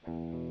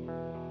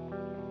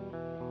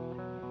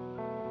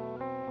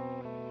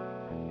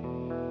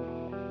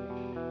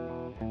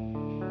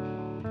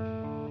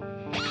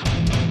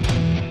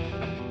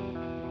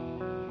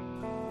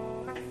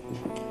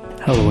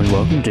Hello and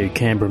welcome to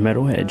Canberra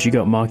Metalheads. You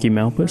got Marky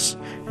Malphas,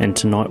 and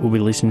tonight we'll be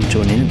listening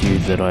to an interview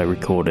that I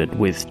recorded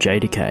with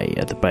JDecay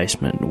at the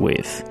basement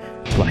with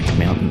Black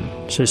Mountain.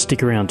 So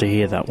stick around to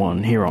hear that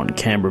one here on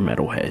Canberra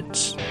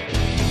Metalheads.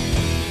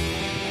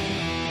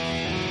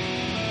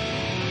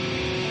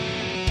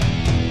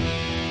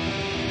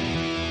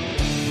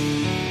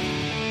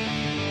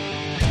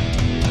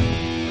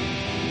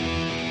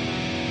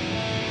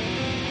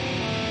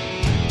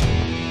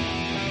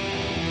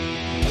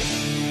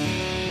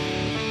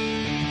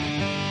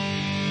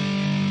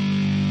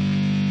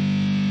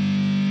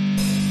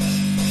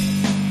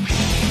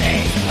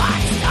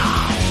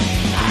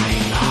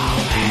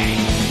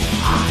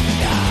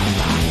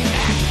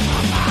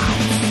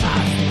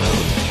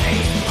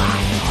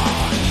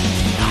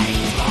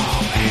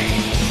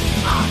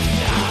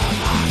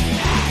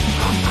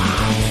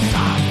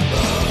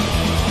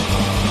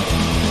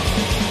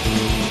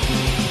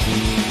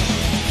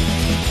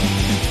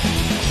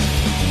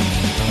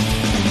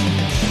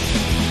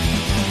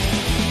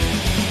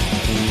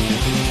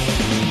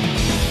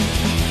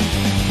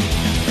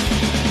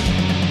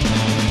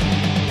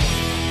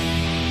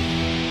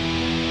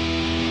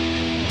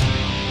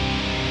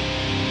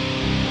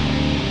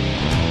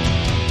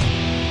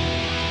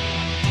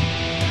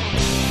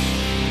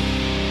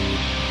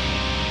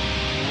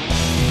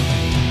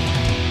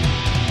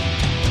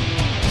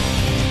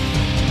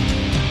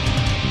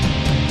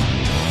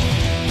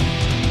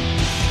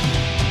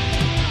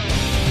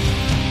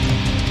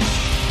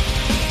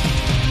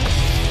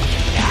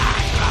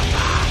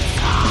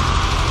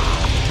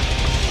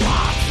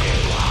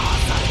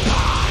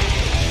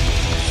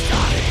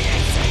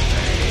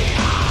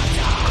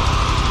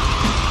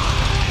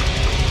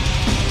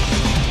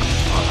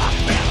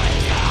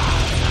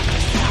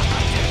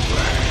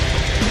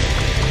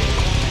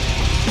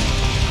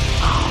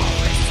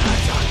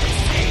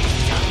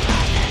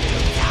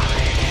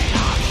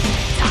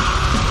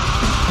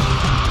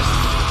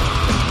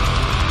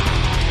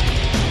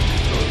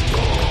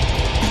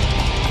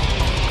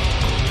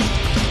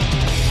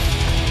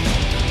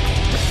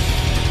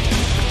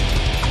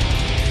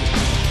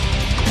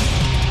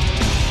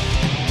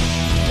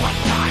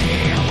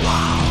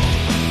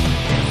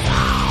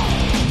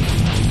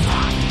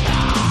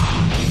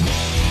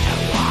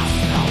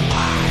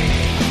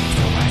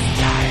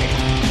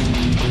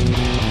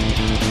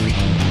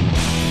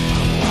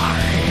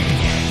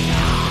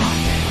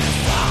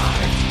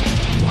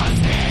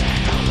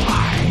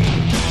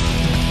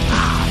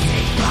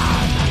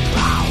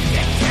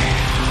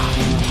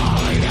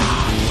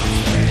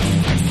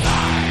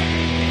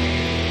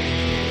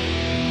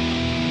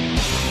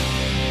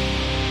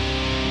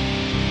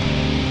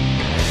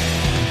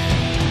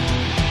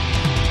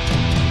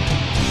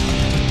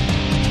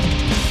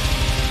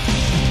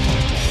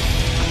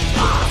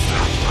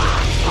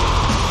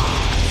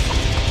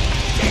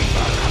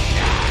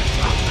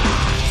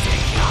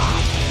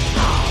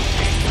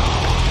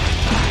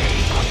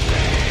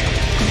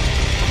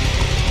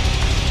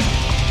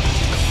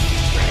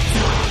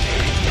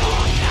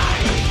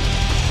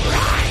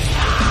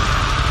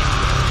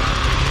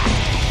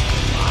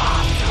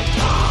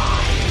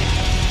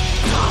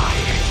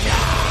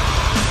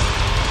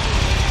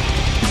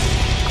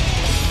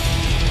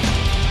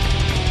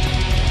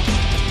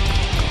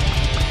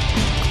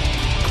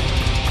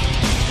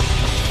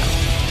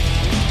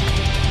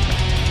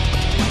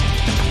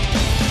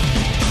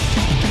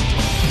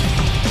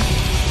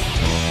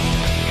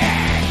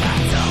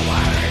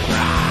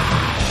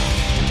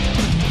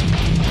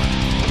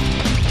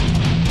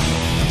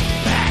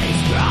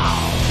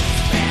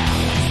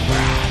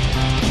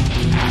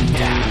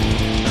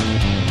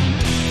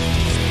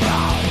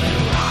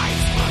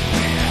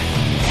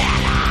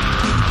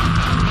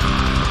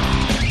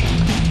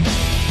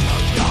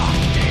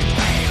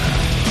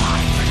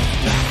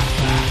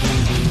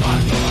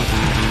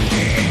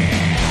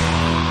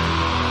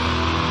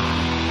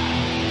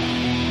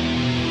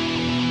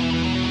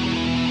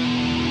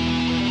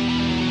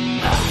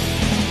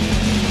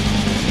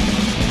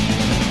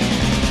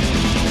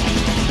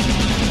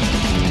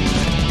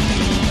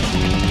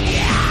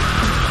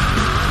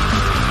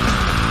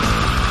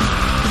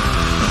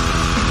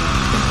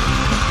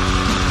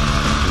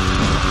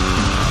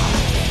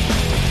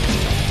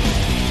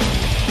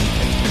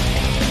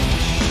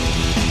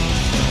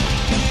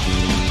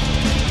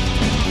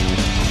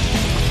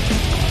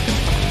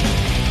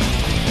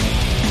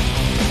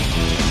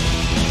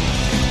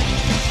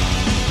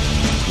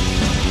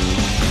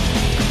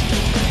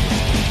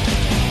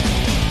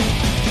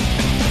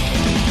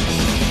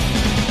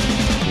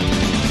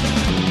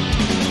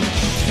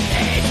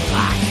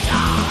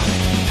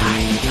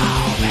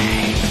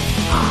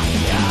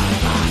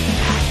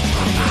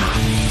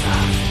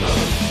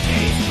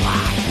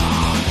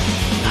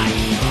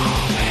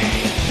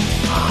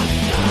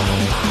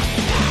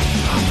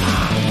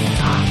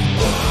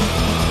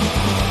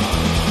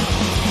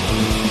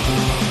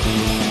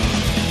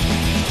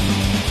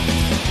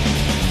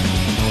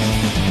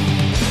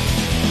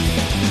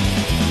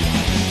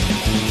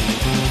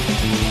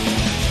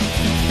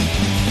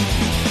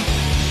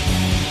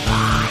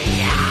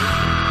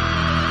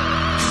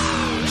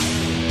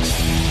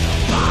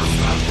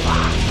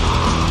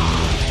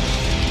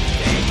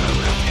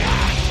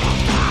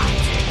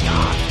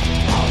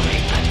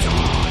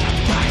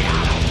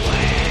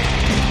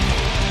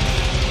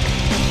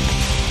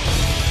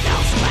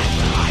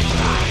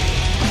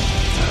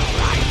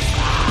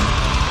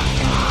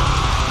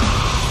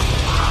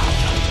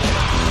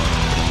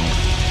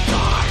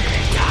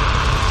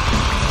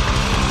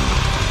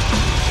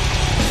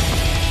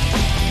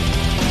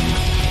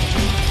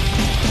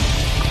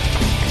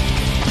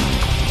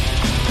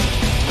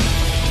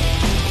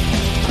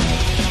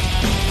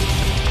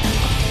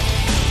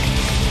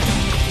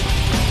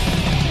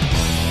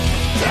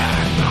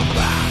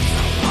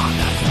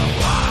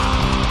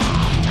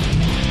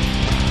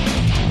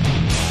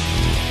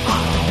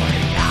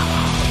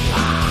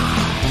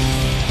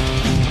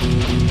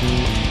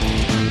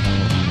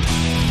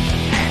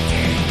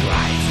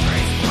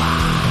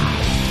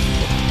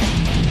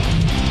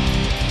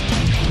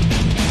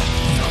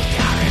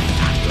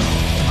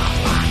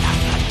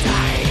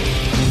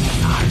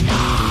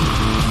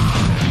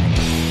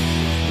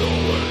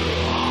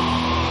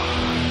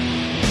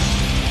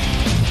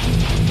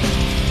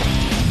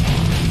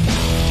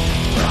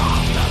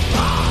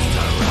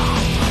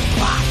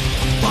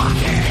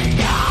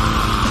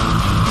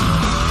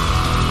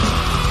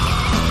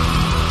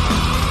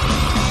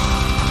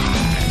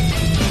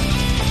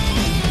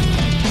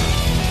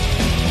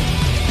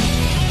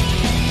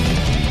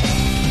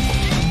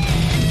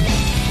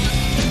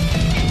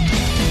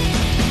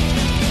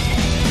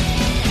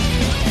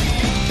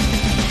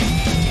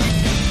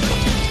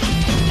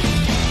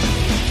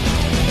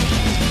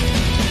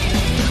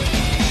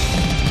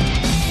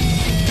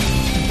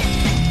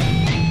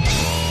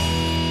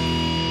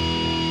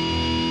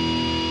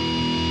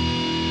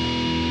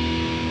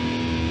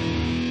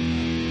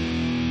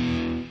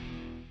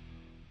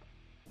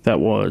 that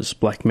was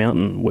Black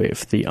Mountain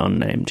with The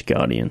Unnamed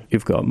Guardian.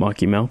 You've got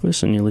Marky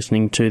Malphas and you're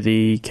listening to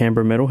the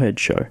Canberra Metalheads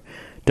show.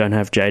 Don't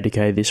have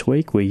JDecay this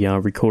week. We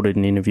recorded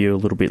an interview a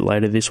little bit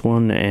later this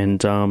one,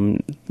 and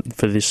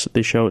for this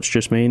show it's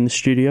just me in the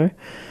studio.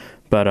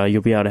 But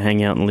you'll be able to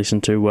hang out and listen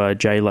to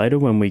Jay later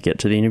when we get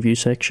to the interview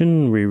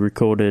section. We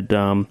recorded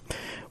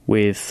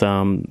with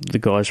the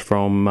guys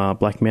from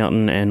Black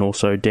Mountain and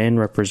also Dan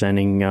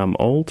representing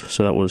Auld.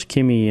 So that was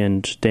Kimmy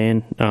and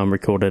Dan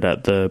recorded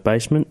at the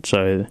basement.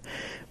 So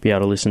be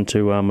able to listen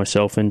to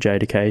myself and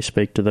JDecay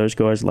speak to those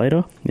guys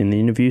later in the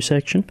interview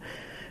section.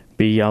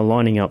 Be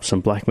lining up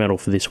some black metal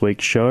for this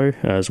week's show,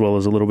 as well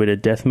as a little bit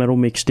of death metal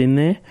mixed in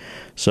there.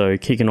 So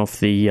kicking off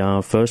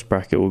the first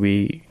bracket, we'll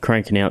be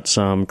cranking out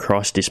some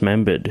Christ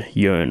Dismembered,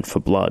 Yearn for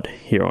Blood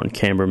here on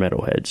Canberra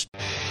Metalheads.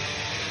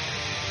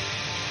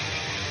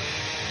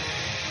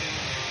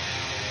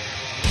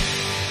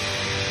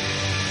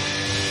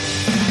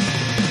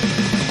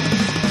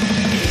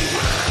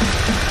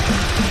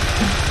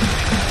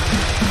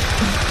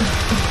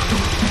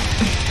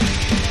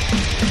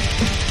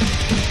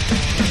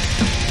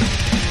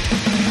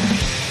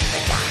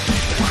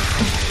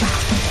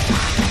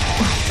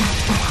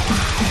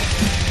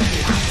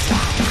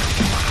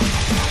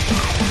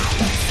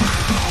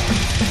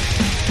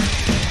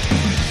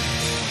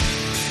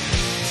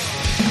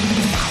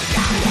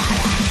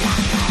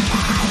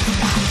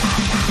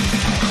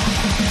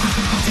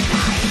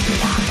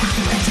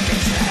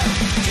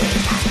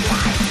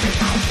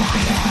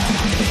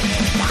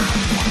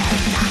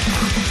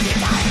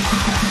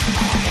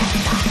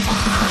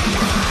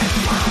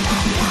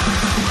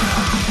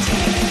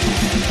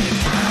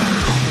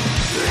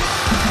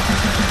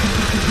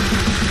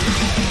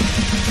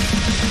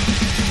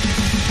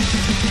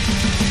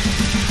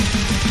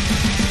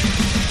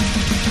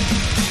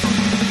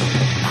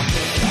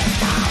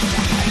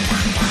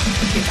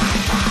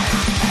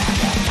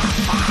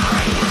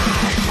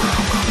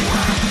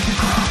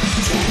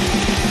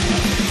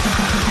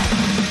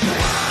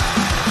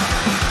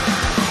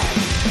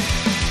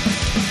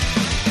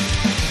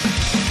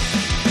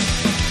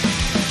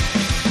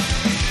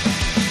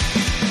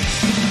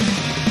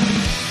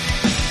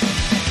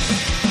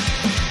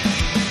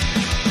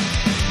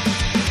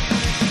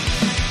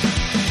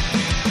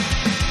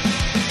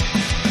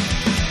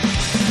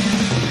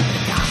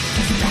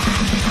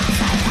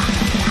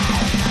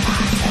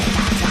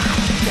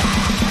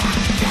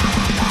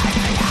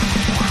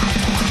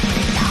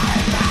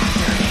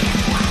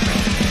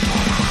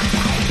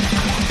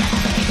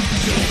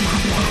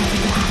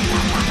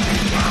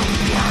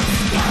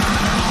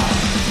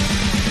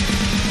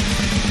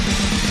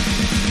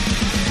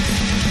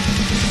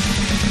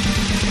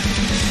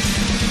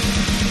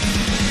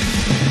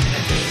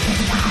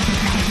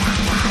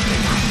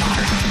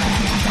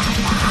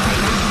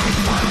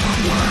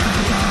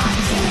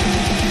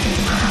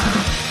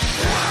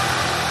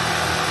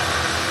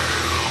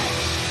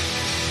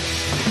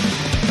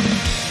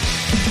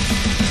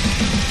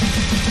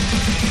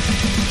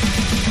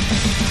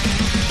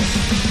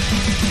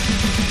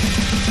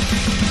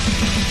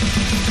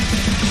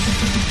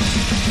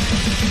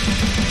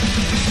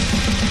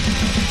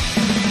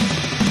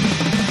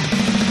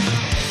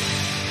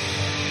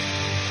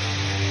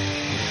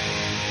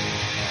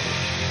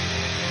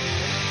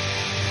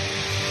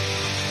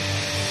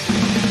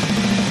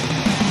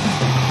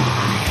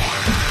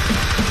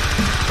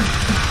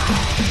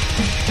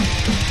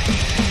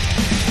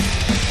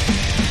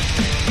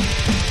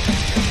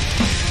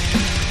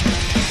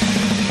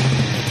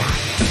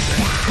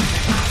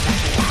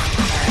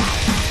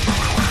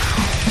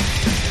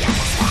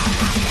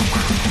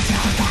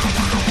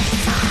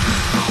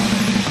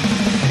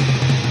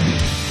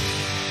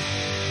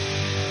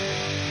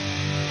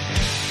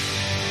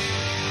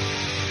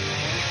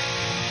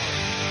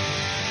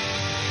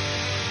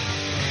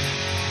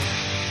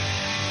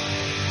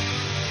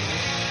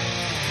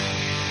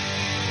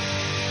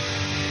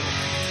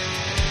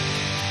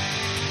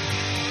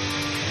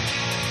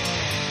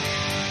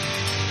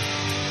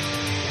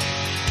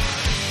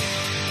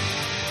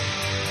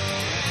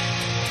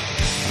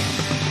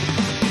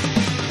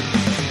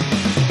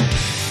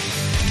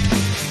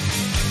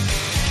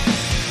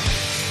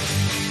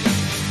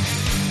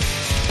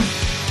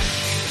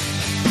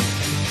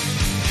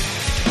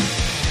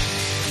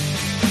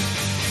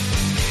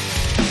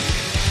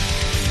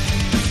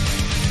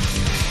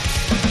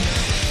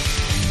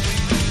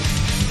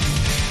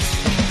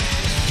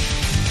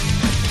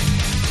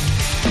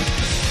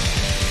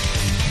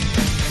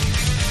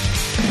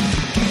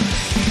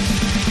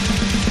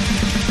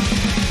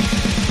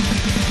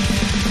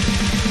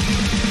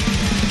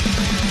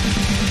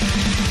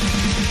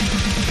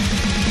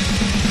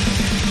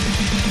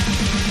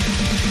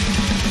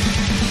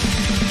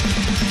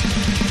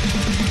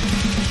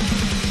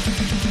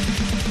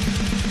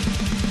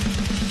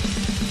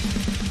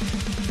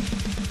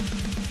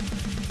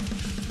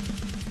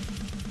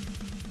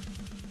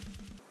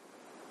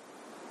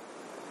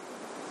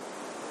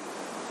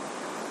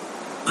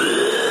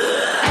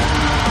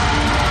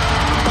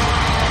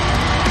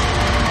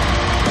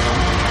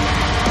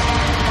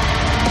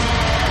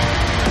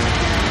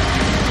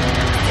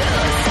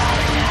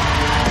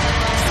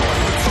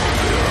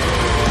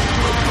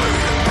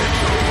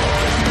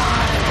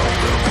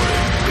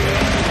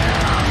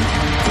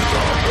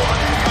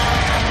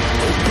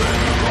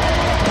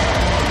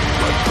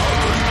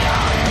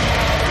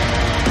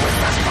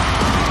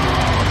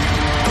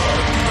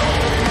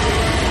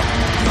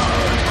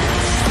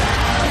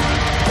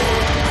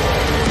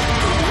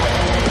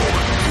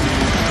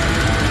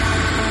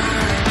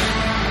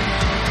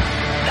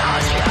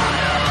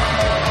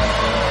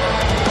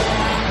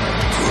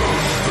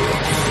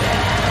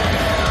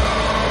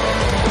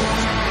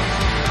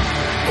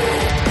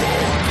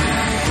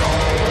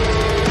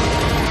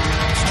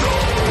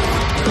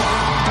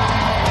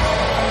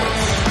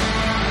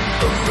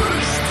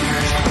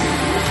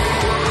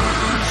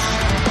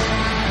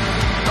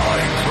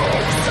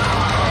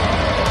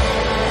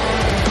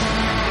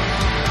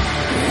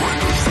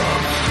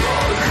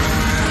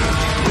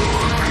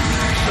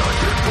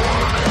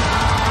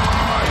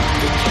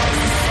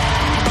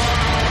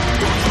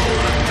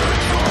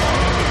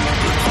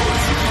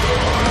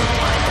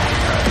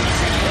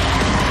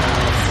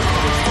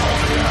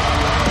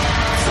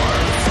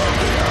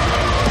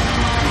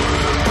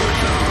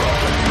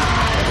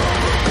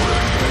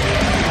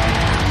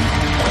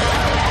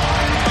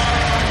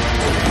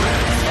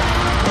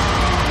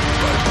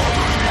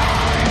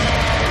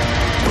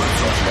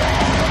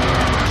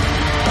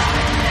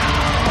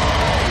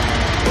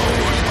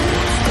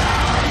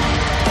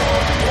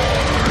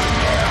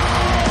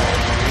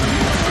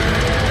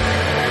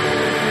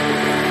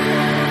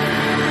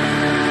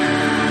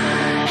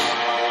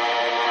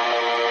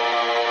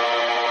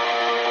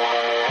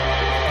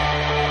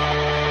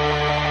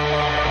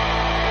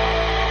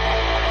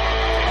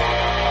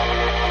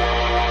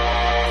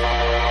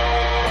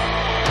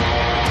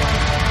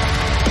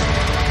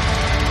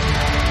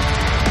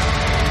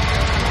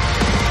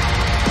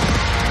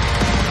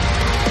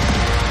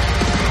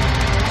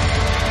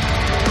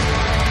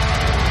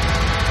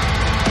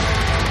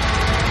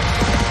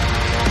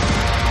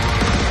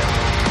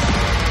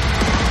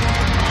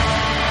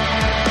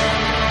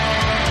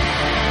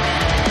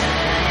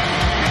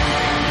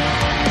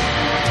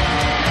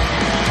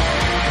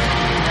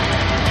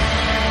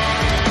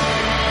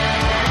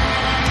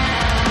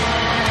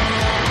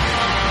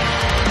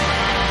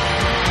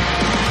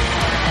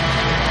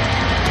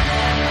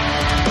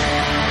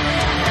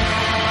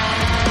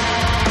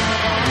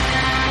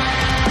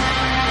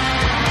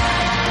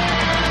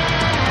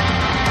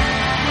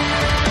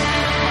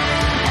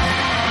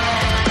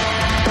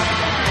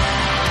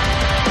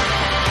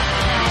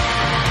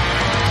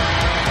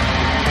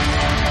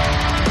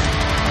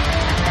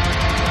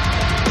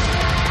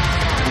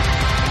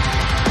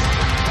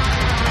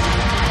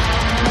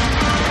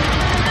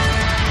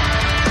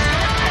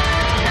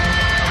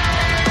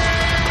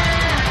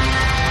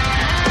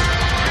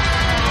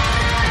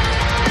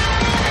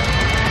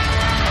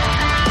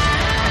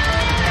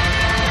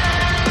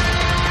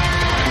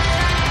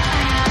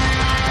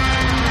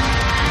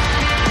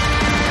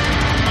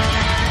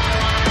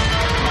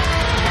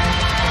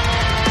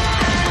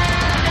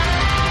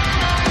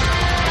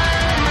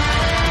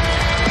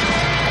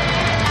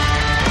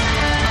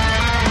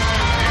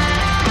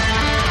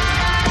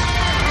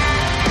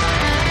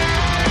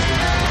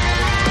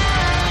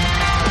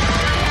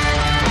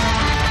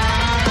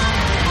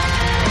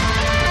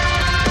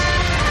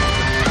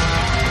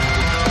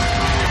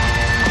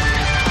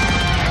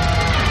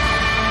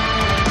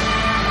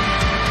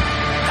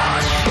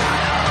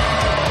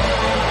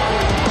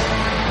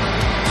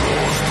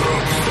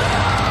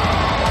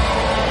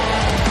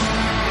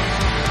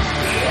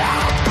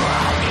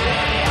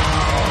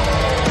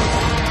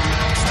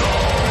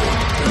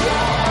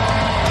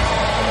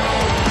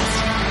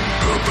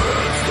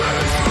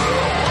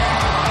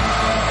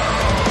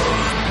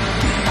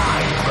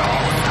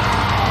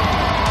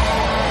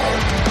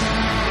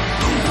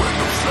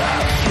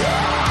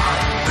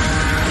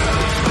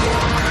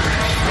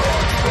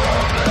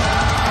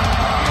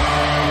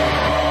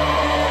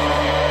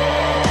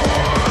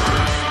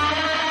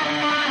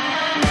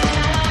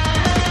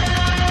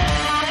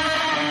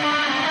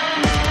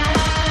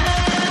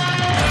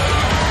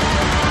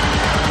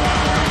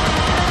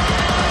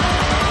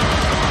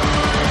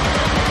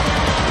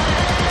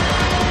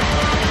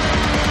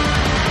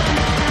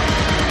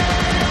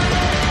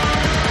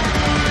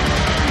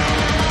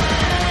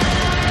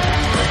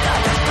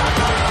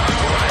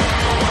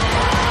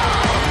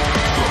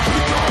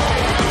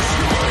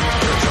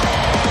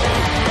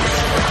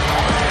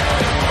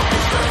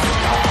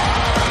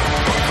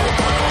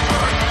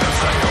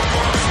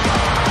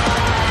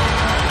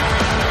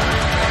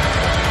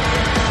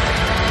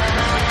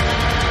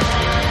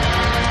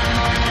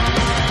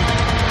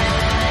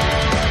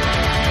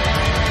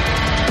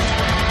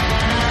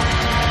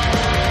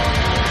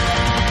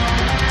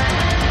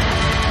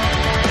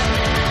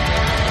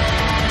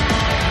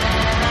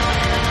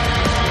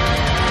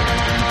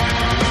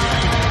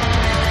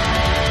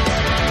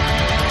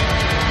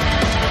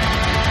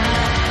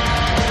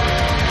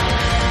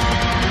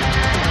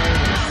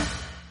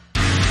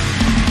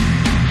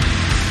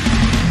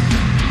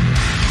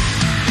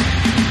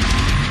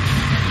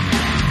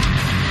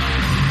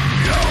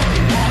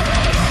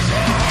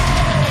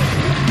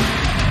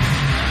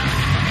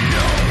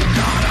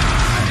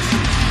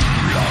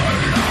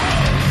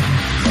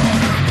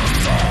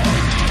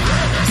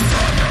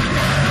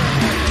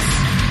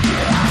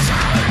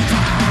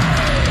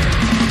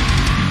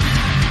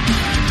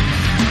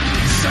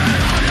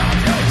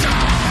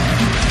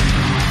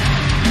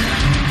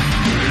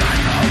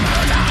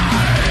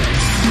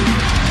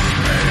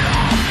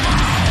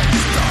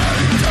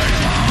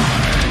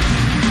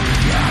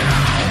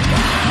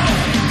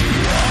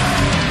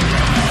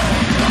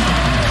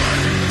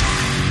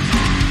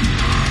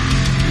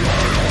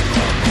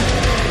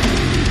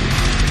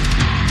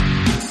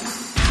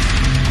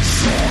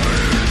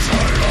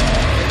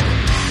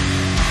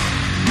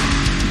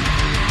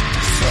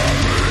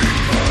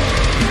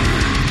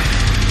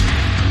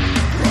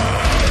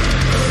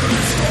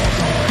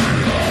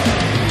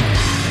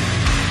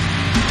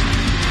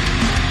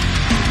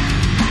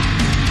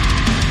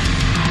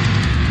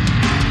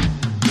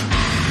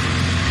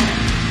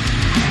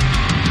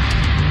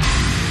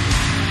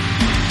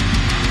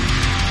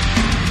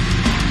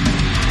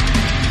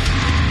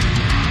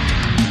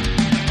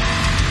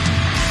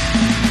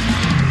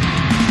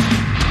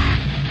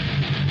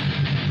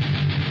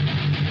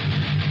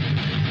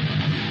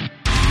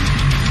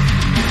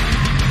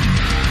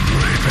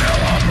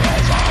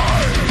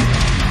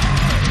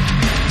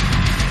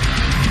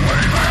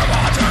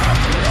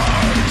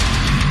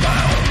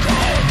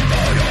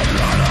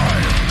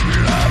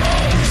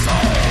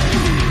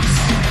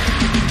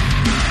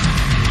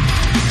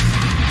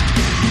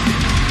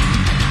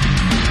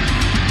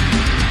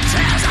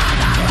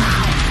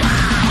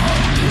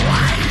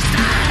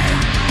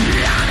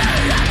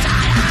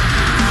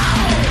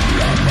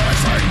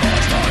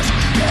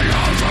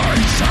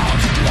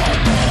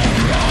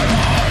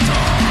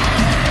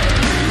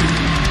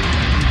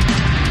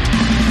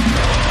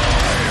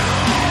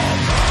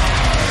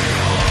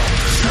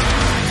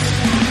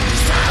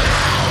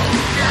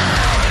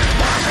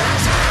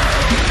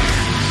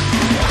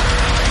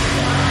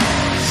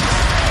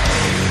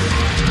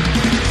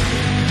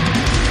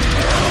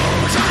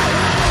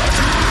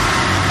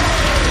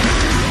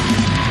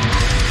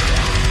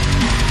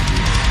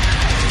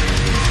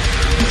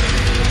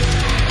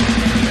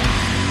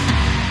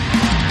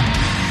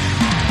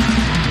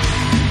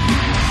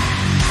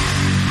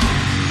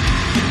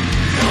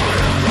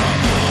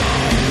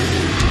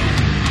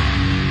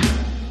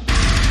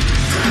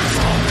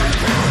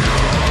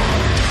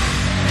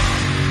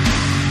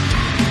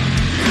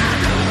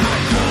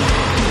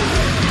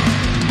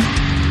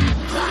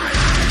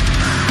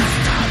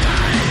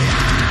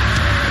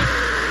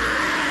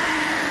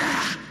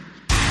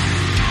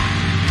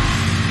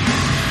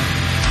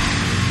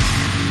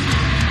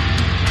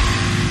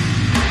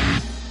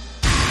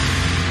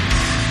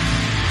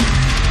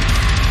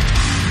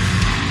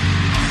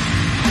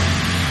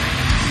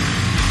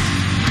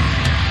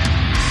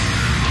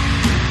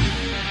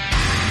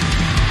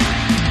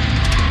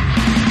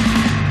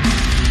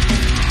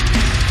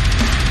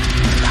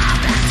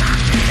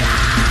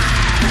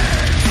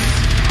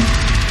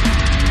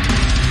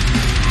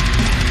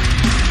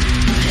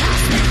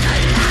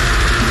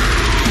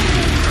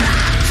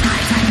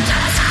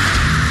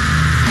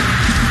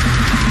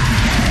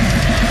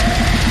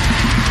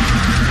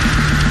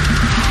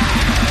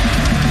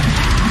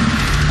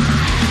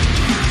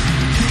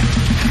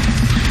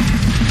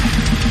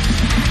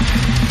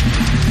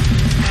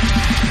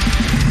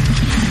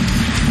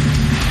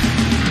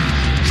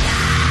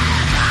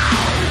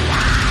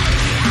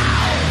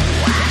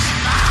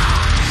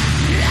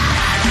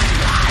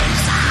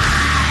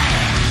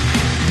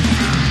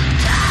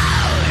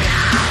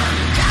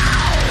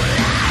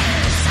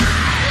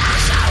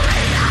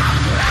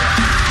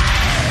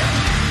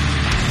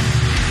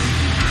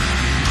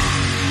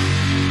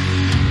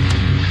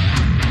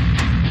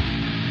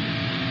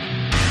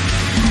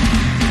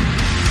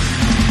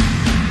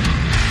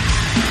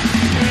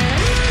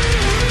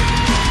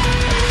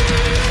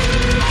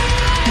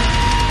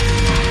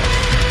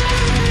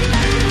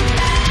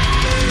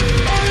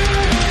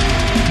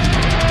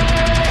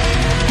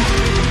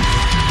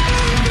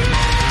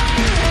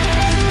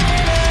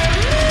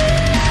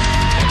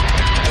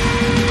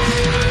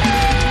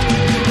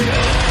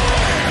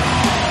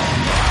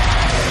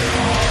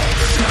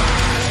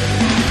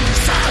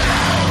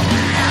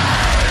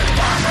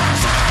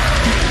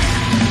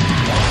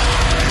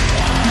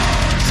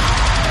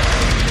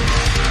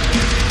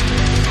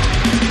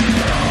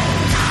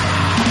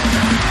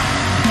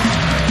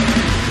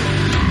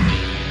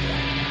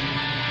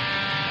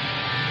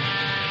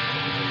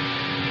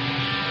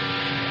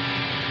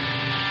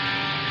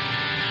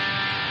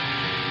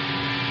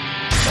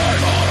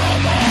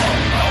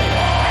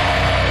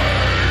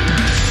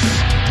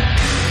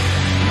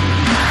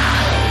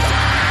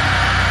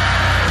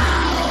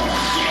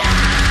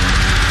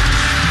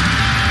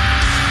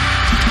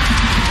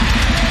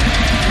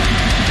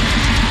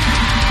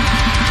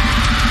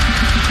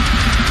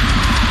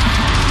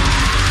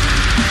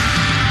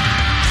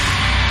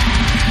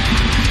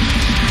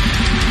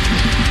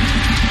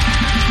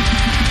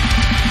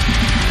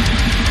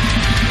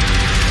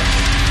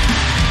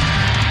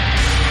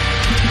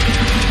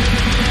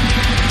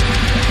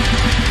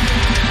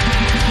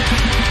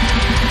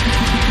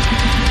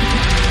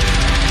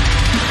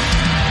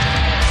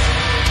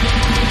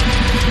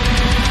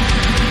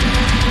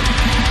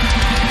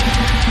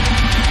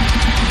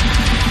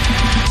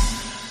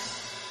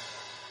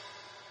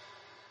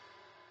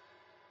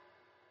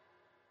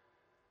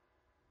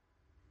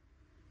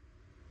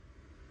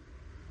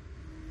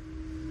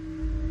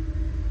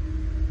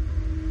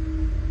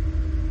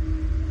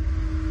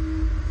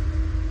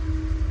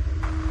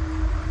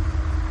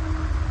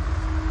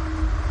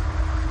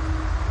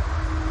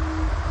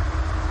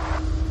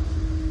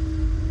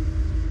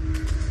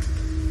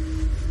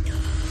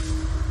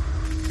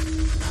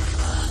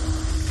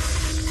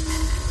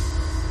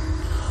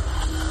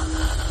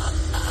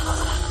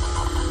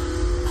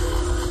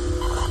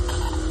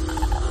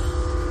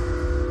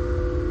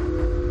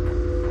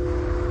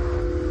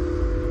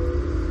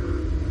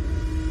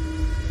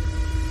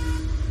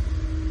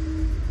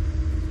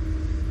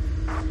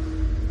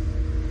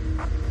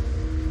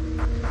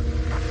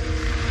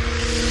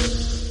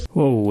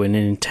 Oh, an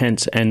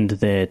intense end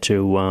there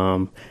to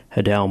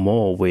Hadal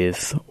Moor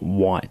with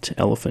White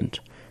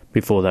Elephant.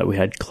 Before that we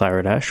had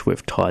Claret Ash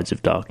with Tides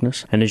of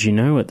Darkness. And as you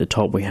know, at the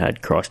top we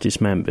had Christ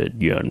Dismembered,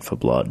 Yearn for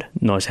Blood.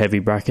 Nice heavy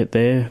bracket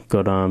there.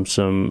 Got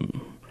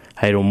some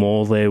Hadal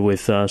Moor there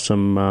with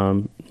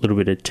some little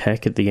bit of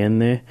tech at the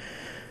end there.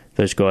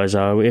 Those guys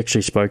we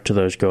actually spoke to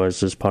those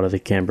guys as part of the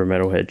Canberra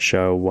Metalheads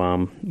show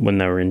when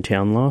they were in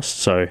town last,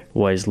 so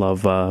always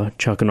love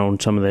chucking on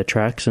some of their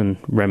tracks and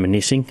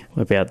reminiscing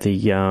about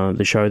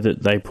the show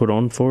that they put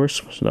on for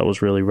us. So that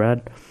was really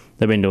rad.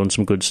 They've been doing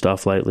some good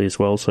stuff lately as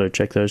well, so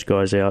check those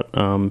guys out.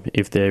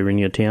 If they're in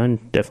your town,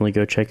 definitely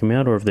go check them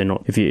out, or if they're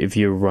not, if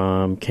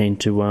you're keen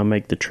to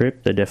make the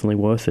trip, they're definitely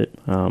worth it.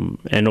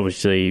 And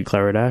obviously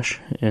Claret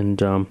Ash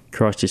and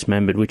Christ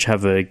Dismembered, which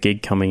have a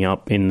gig coming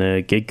up in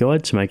the gig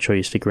guide, so make sure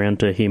you stick around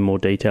to hear more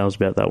details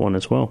about that one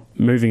as well.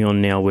 Moving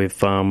on now, we've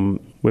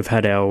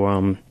had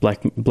our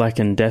black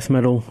and death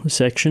metal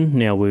section.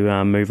 Now we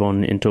move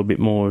on into a bit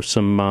more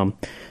some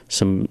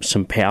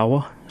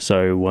power.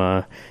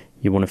 So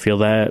you want to feel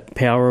that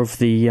power of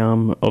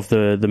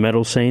the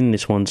metal scene.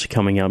 This one's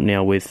coming up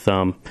now with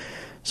some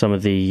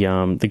of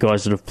the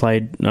guys that have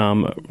played.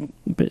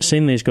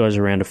 Seen these guys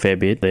around a fair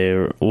bit.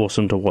 They're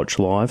awesome to watch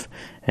live,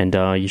 and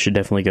you should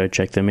definitely go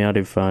check them out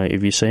if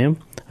you see them.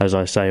 As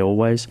I say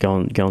always, go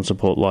and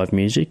support live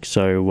music.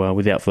 So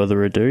without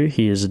further ado,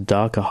 here's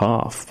Darker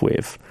Half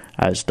with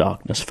As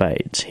Darkness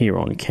Fades here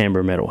on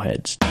Canberra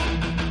Metalheads.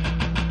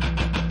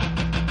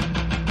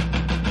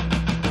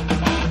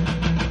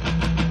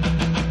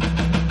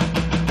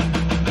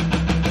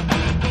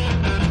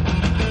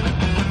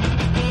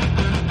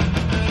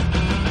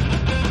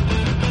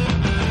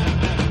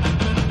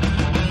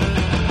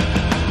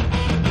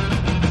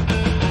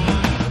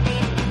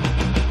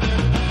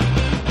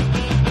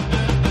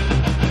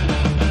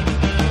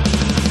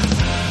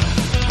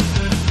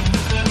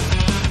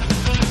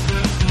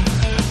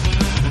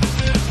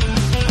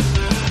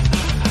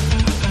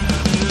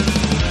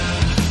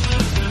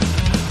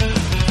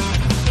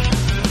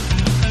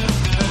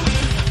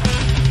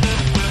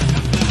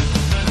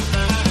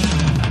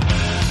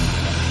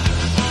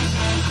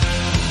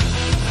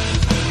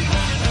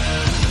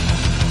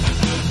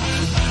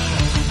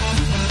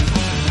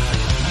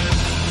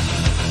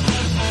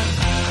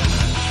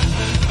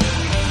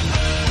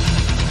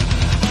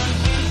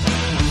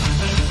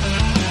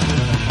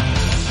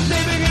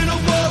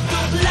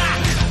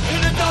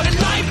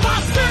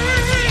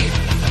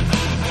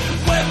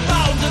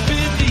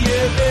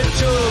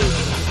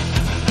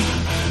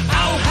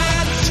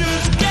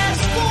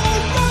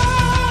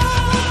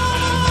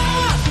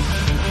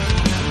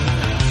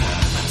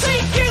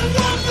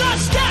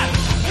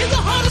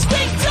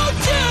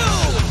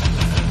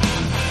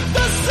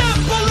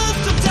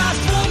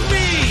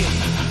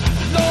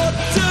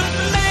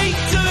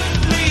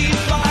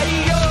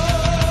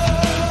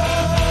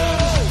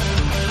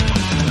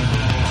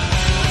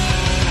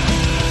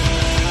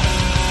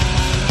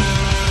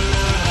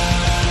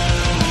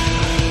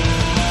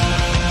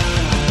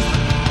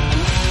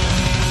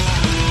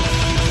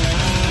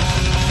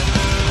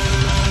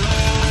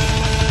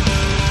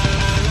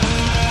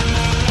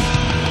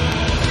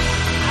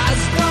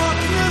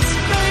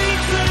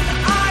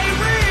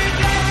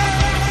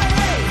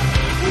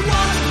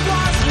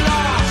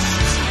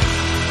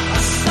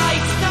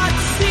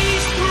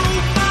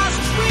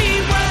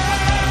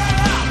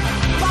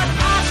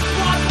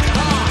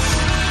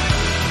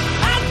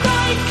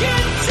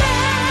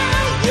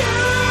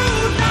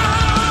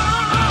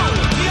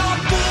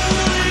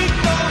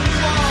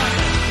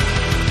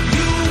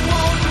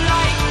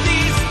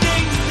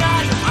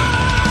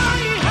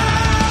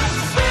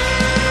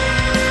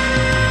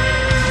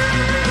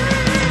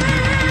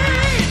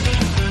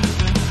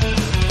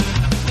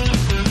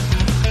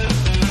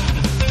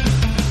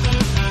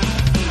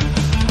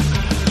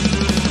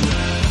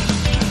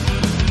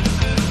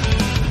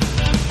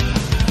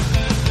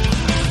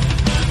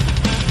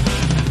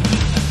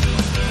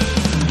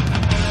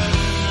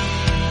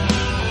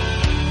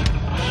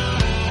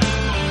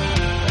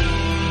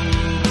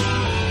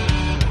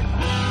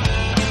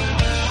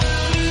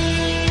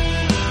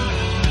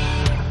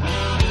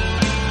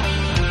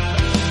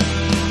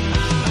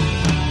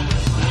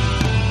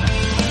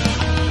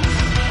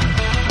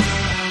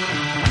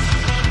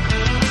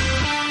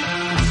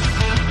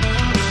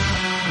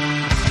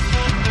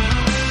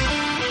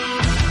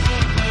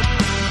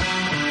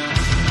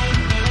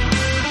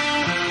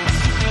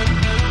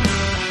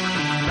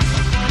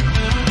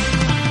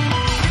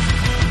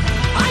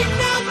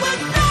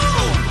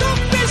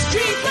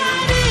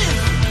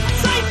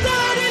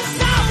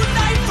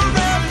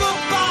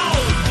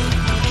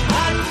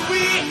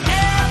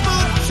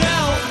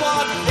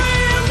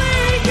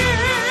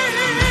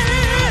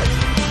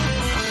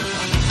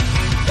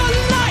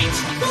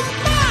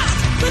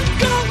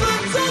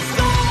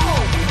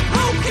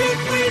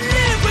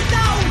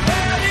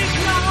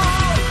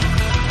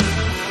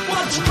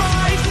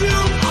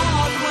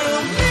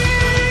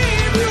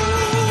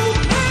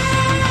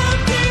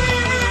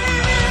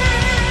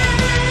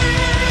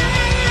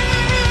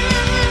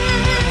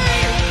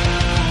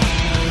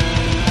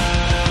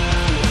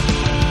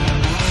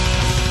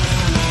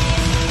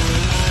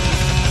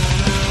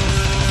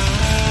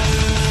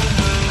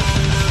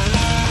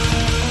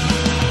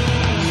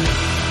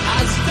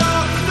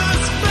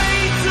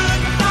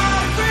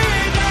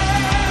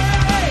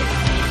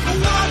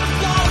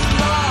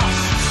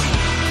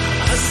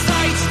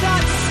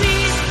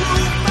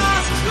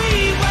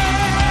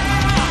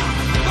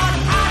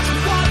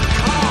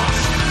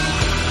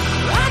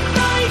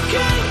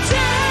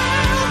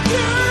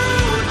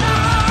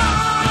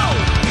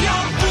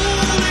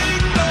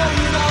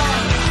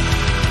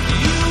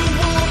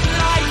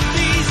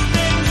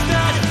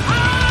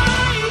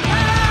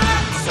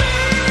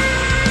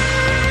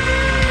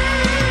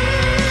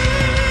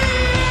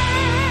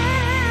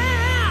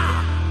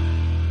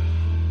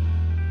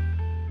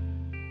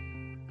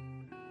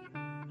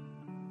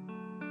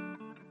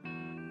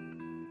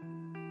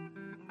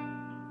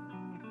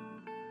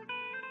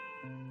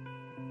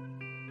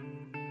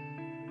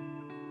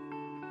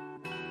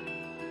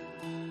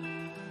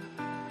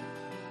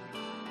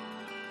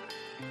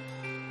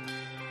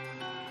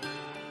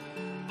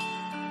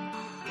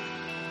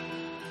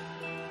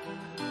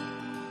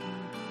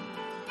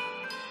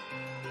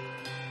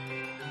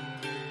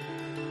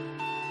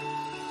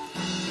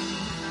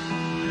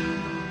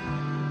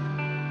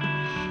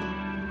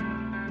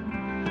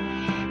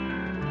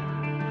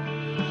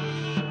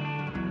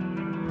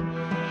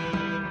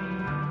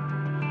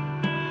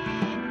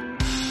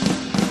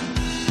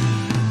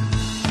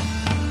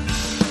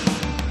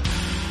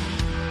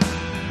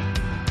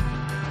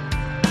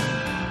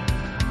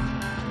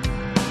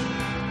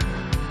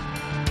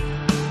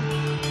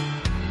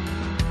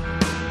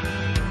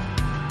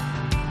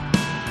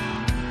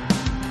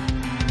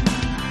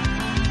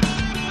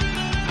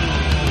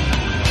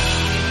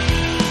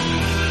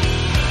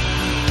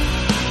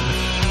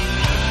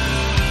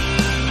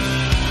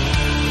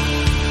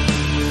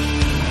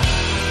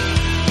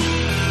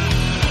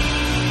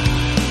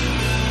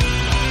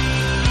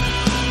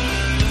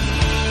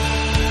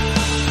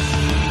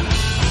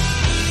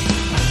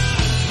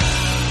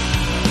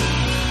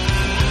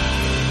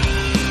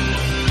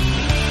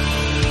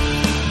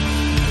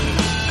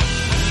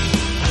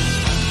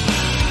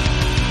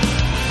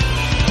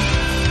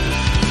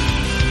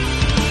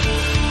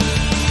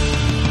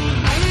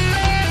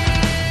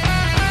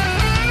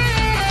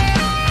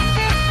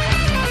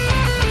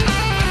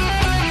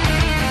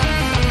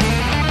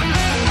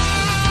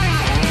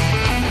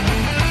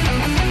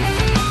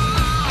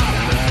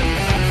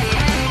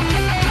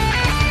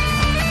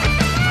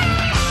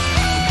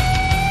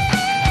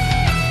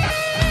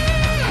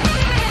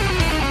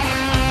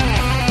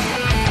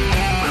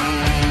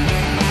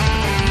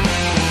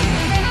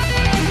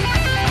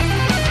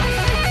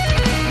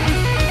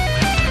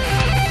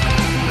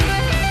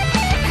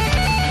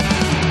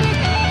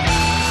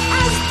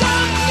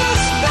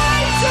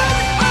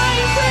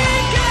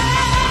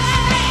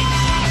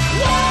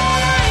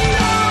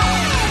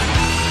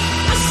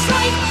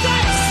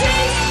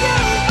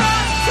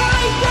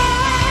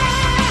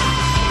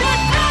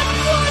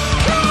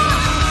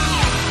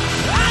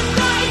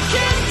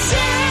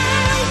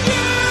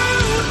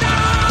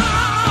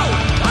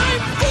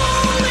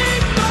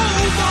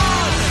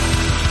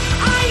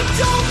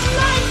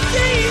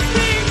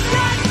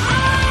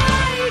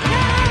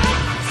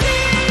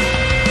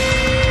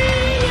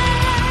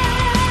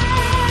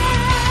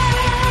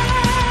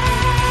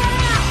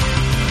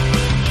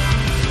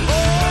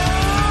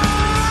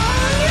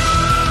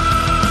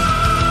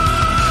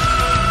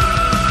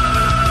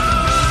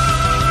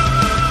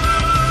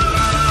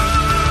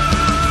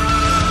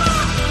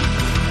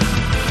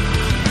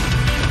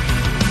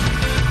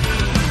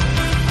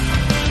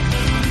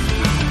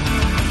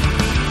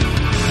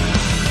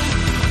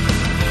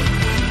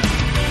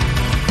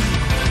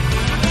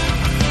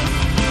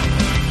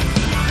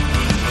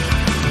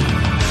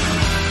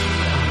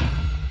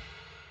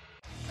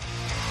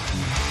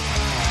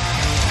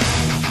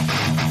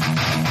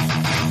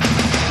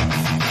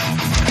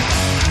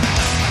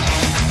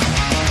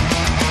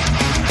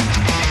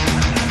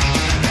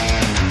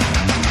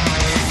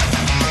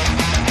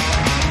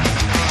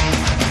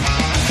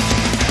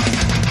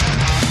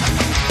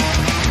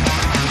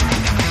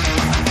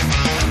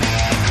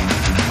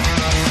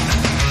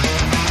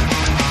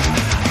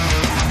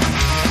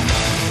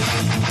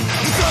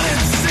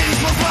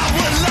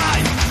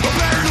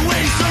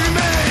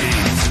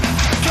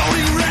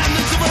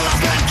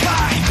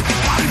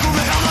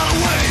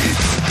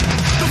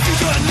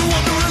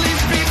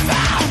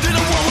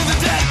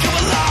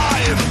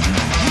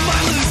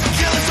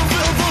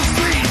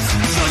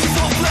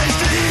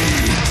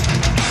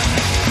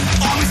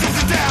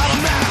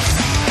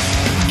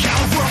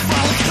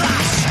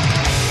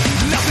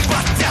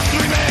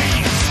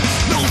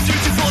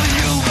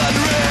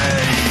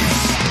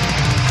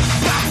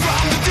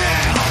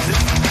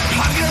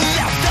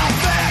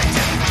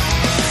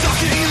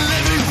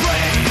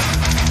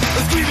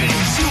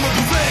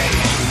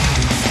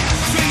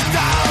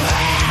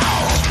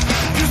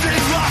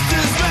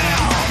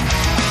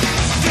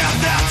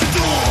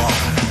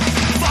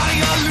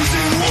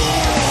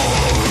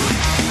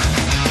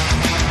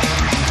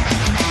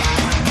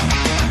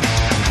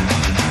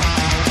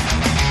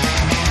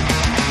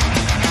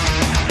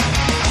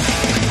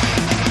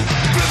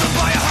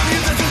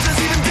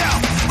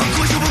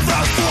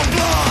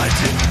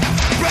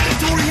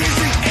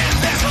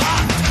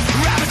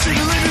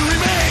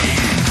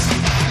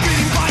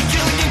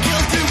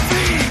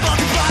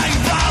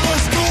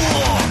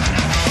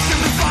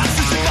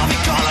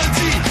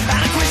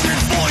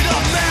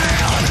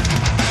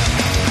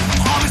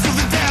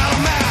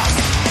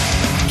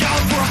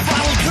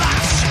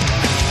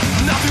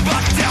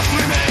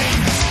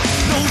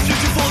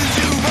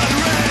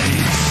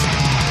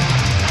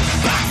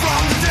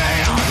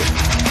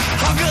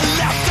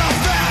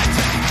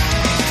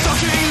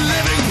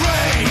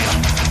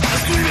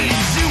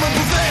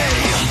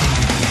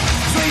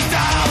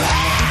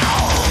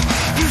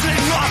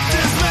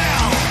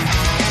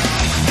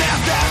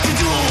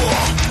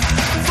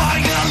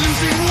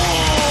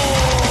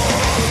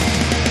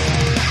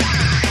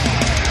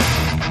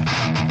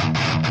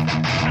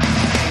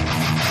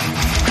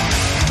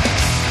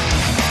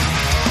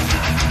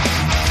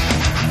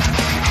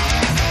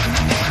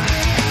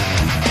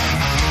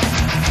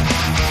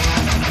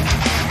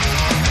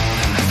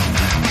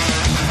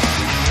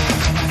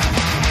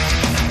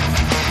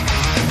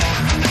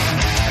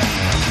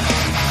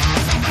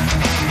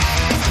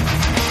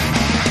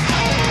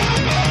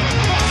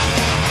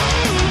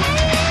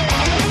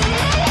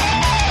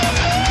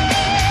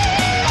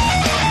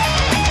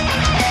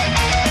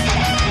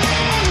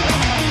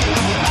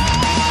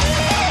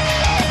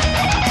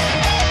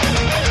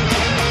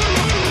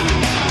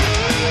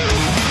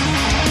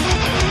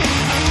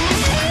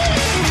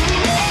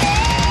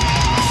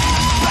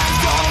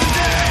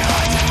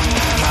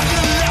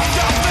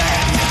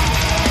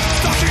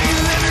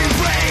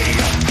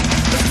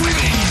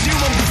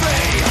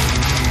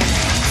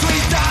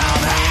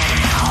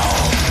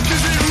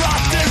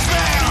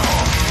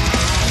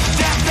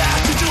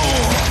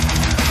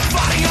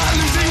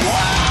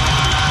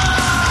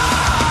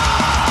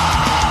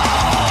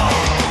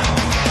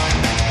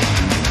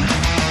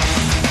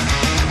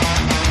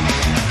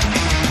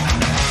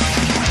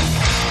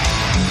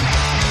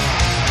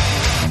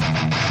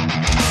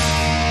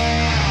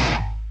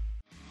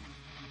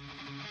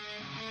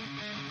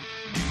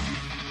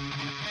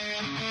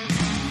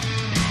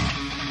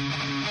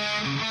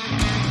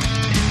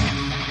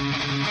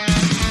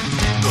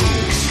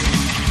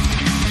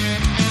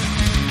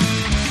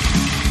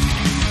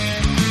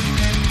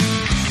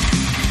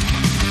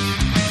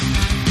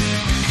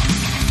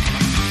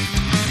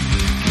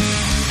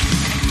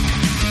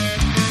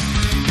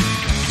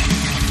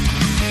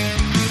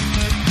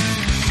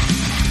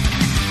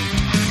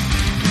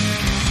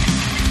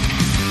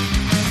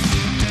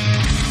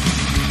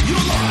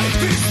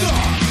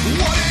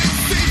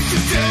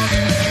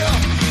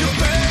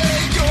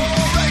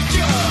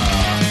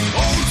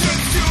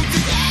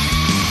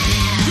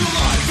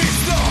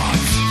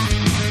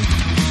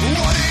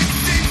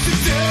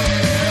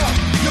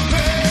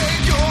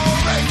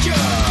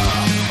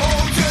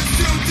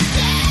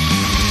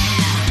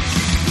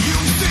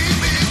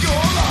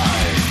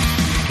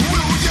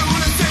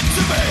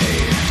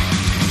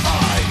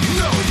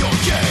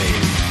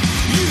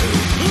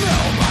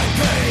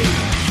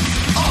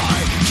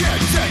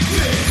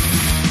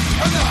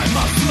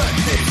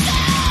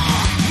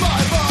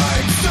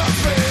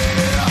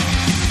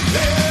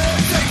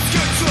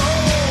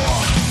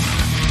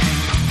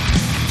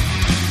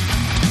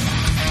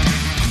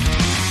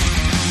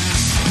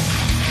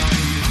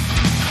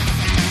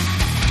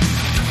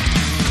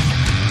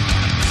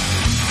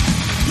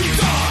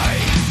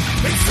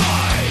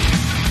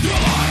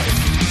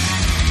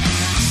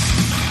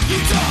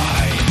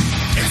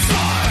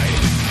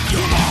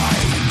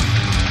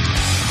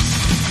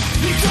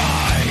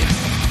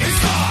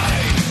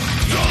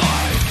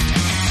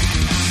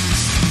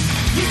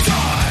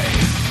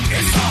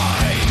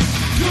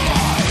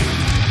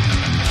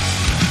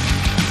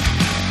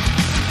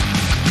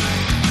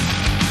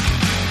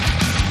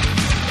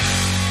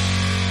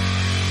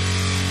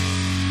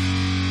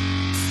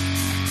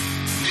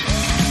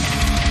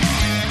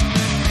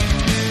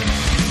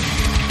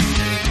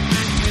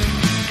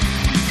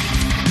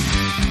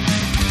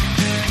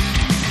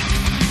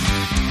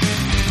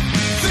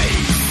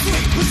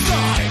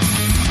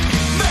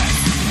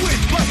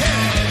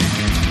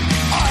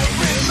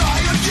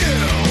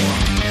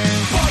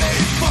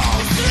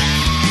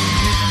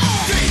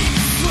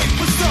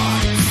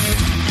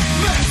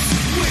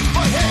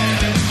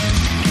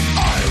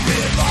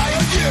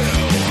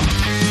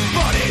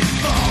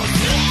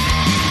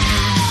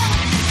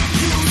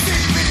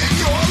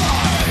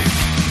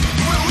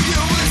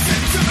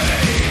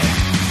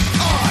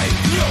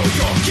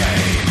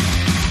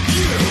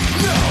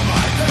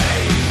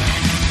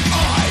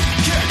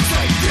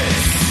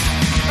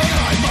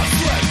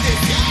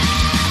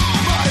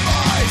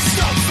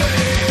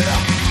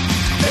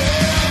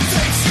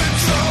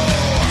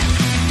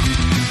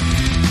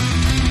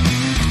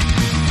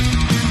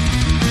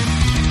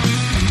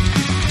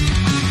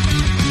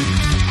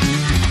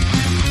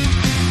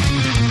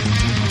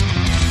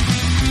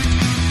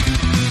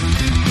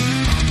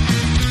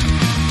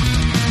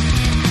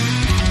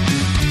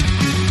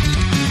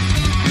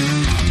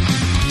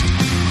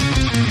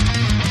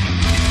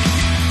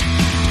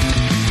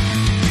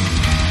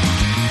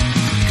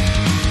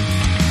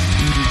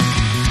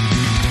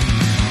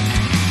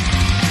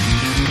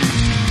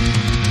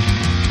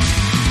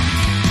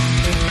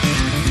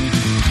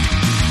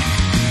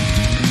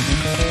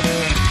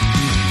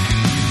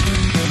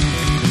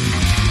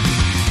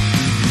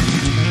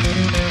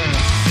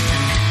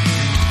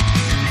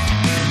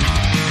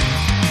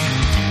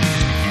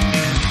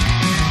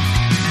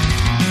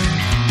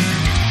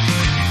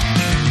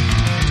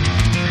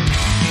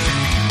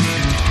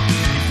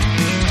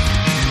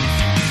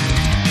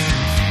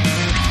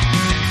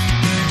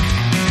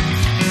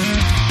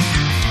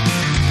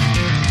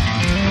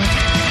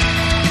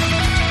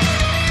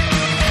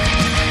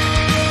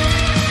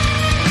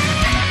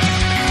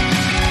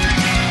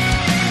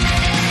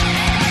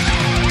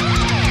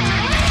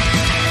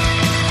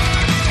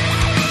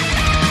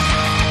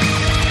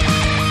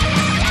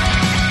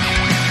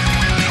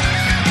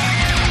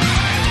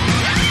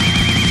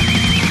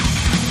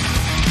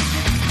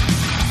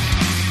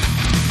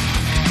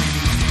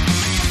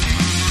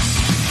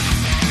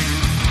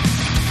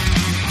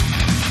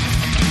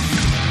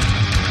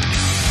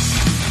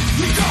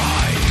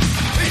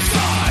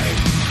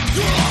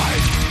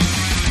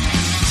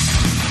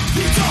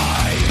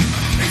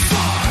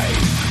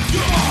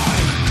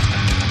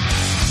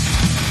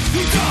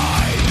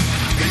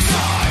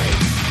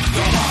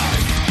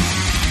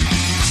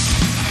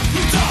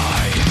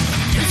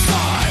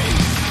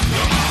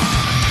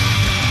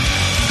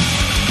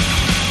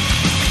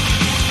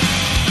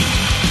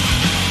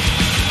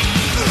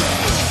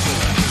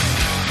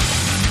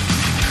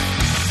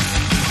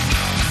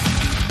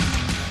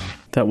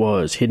 That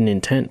was Hidden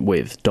Intent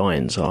with Die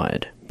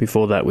Inside.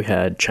 Before that we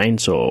had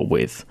Chainsaw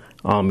with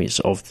Armies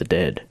of the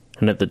Dead.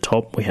 And at the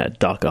top we had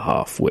Darker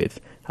Half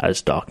with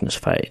As Darkness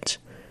Fades.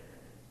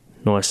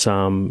 Nice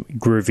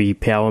groovy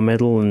power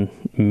metal and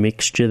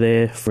mixture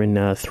there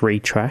in 3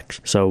 tracks.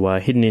 So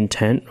Hidden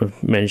Intent,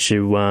 I've managed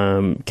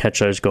to catch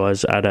those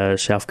guys at a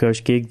South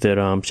Coast gig that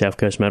South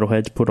Coast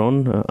Metalheads put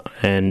on,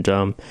 and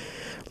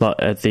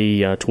at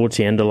the towards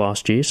the end of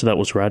last year, so that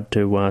was rad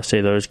to see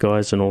those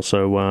guys and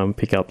also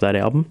pick up that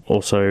album.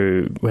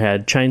 Also we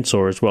had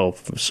Chainsaw as well,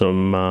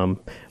 some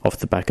off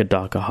the back of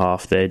Darker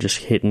Half there, just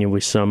hitting you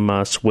with some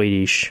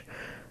Swedish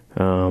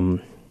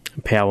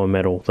power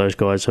metal. Those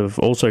guys have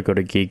also got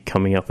a gig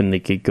coming up in the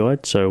gig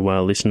guide, so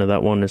listen to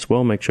that one as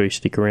well. Make sure you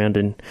stick around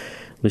and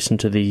listen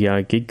to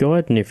the gig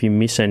guide, and if you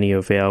miss any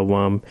of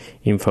our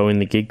info in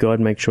the gig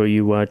guide, make sure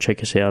you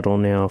check us out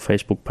on our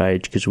Facebook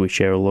page, because we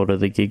share a lot of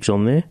the gigs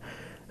on there,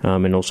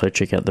 and also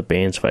check out the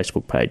band's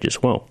Facebook page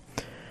as well.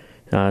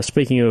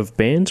 Speaking of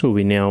bands, we'll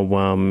be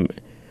now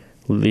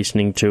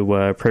listening to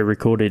a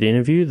pre-recorded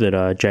interview that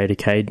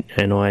JDecay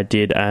and I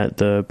did at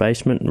the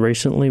Basement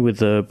recently with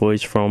the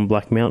boys from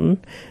Black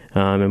Mountain,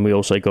 and we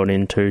also got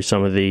into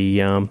some of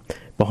the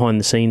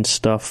behind-the-scenes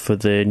stuff for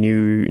the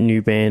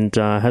new band.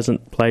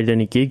 Hasn't played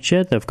any gigs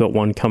yet. They've got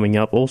one coming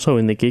up also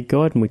in the gig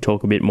guide, and we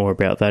talk a bit more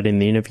about that in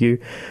the interview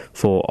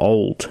for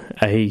Auld,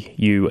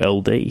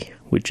 A-U-L-D,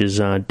 which is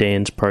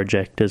Dan's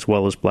project as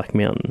well as Black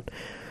Mountain.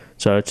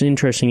 So it's an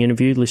interesting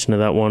interview. Listen to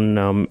that one,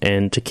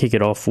 and to kick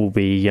it off, we'll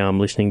be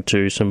listening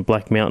to some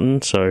Black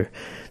Mountain. So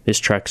this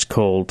track's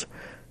called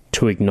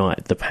To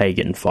Ignite the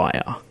Pagan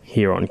Fire,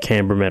 here on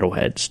Canberra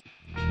Metalheads.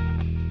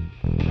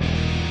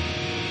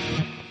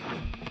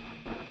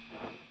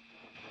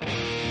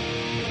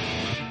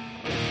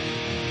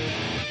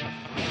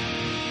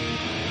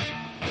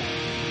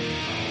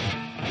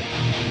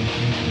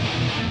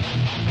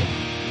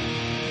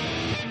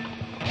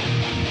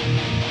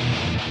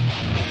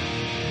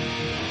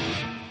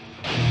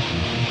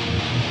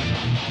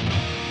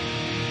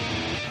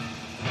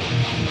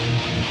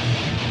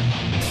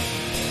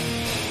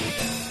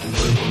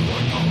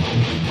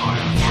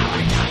 Fire.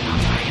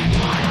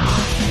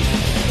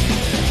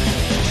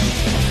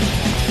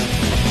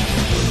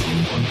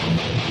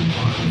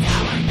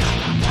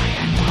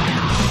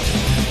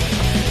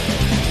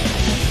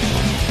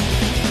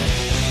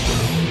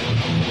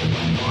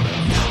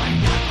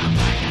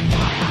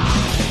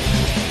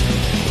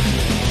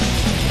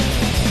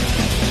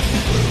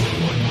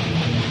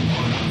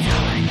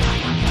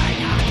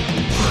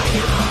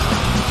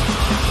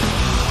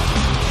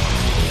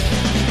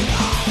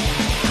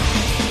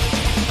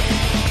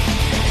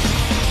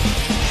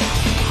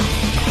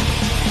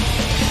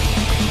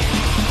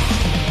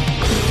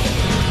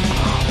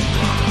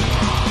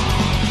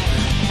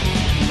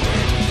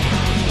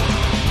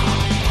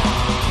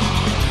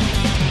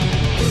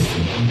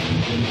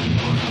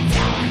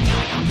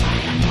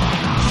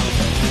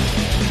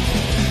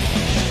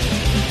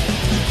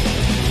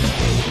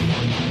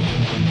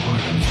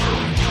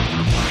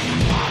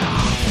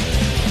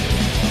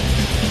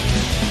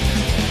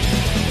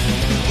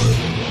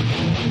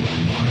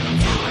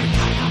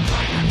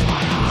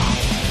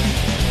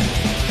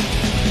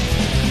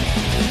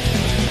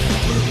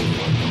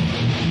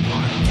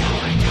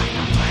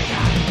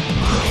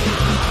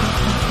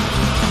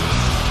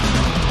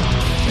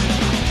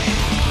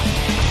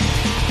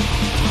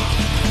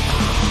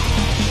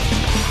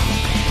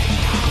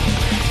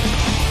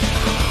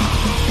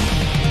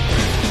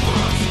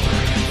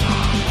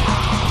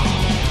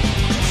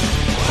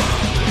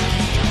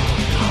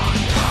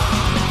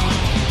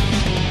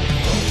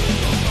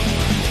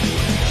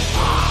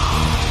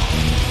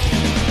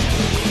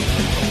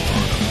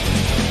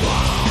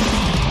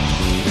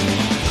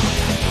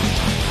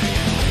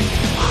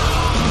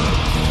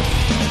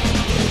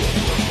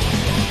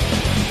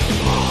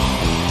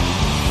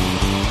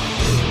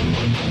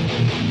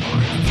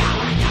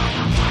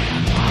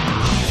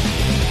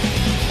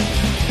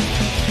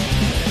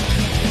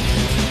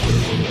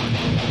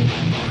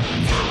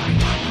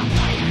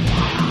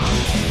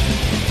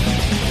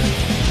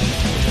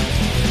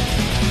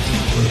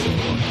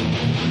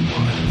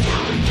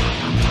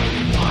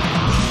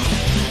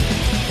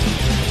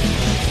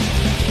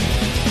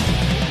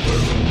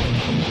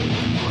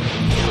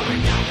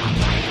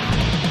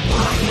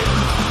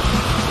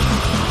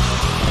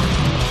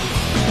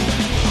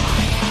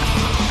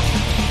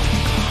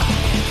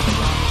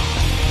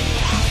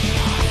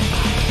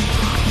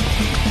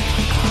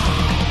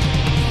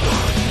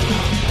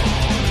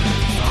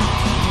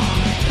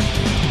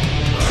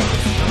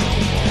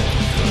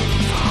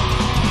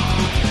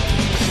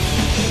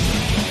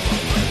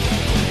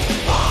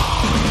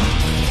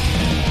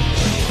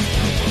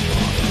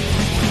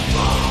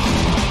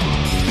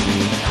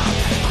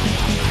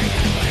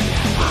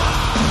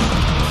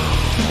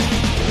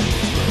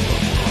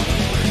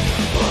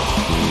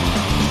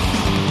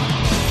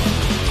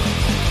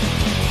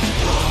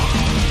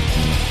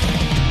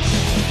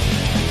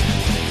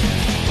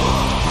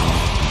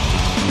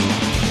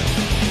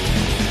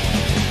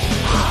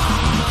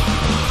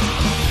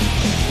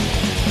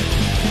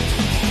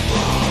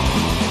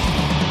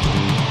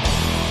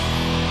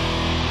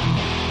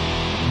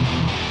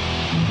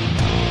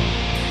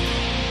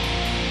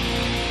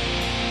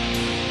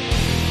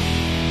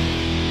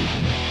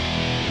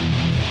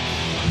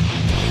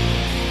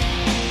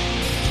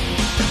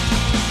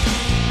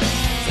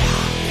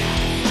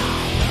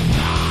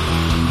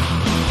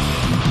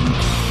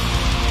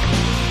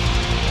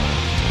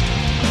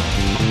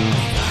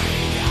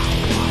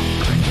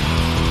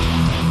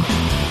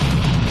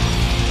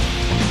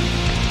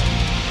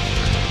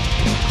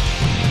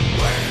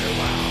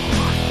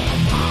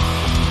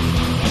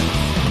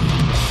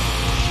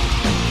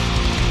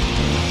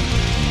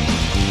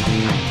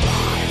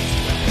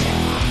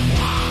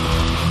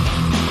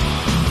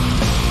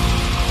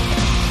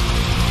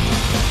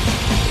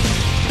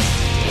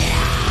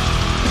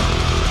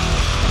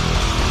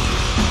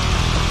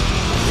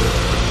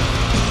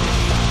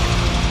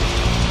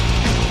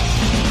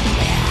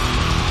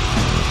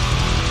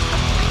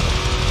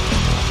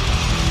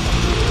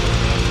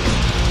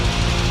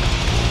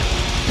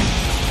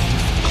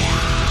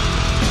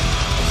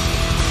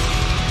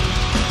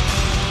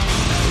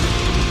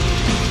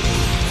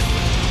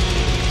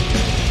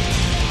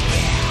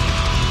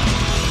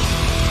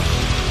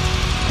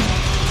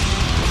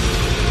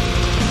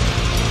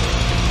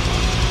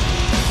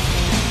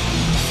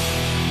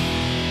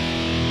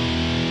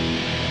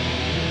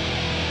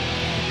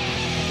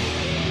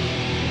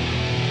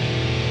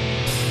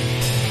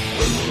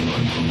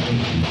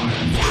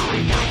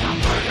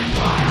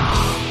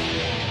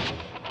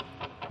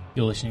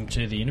 You're listening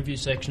to the interview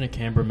section of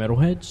Canberra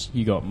Metalheads.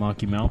 You got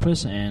Marky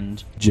Malphas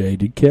and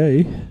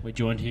JDecay. We're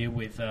joined here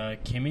with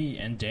Kimmy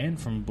and Dan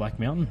from Black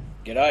Mountain.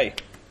 G'day.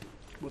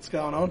 What's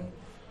going on?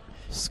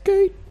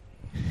 Skate.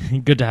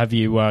 Good to have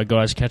you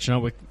guys catching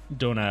up. We're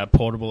doing a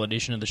portable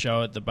edition of the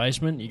show at the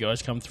basement. You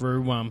guys come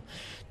through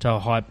to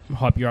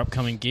hype your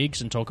upcoming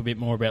gigs and talk a bit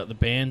more about the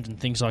band and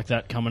things like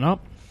that coming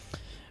up.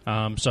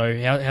 So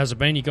how's it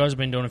been? You guys have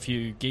been doing a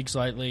few gigs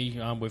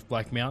lately with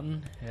Black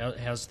Mountain.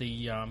 How's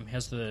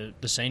the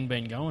scene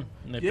been going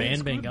and the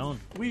band been going?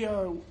 We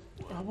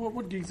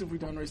what gigs have we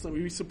done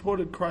recently? We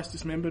supported Christ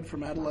Dismembered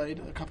from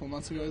Adelaide a couple of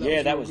months ago.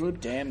 That was good.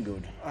 Damn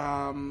good.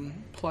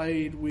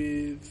 Played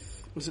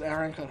with, was it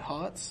Our Uncut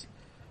Hearts?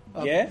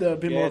 They're a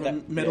bit more of a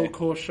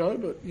metalcore show,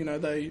 but you know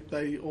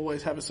they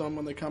always have us on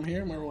when they come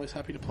here, and we're always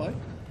happy to play.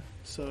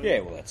 So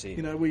well, that's it.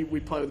 You know, we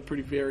play with a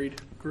pretty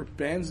varied group of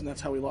bands, and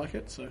that's how we like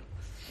it. So.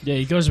 Yeah,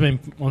 you guys have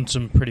been on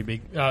some pretty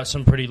big,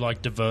 some pretty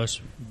like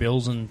diverse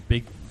bills and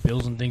big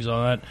bills and things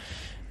like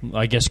that.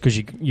 I guess because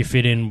you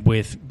fit in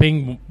with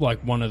being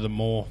like one of the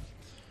more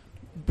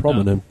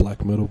prominent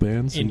black metal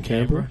bands in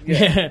Canberra.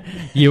 Yeah,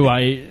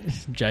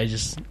 Jay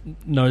just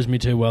knows me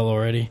too well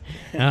already.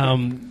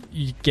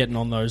 You getting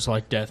on those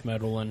like death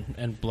metal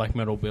and black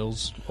metal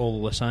bills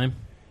all the same.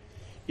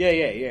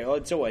 Yeah. Well,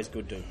 it's always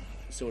good to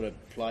sort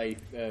of play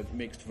a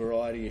mixed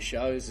variety of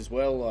shows as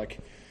well. Like,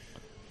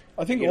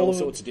 I think all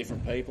sorts of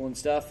different people and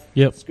stuff.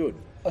 Yep. It's good.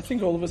 I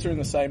think all of us are in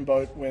the same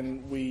boat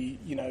when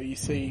you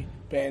see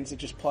bands that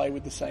just play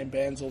with the same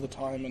bands all the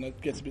time and it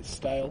gets a bit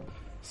stale.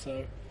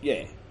 So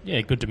yeah,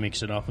 good to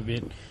mix it up a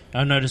bit.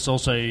 I noticed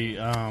also,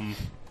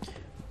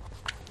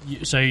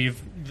 so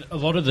you've a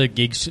lot of the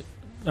gigs,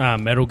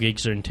 metal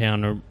gigs are in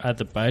town or at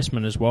the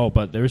basement as well.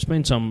 But there has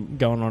been some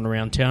going on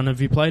around town. Have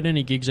you played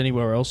any gigs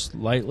anywhere else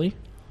lately?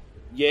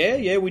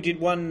 Yeah, we did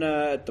one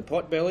at the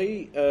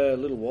Potbelly a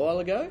little while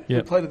ago.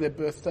 We played at their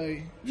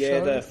birthday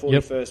show. Their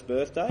 41st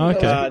birthday.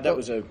 Okay. That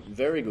was a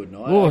very good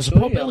night. Oh, has the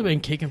Potbelly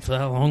been kicking for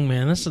that long,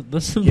 man? This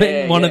has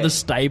been one of the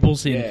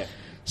staples in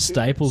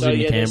Canberra.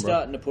 They're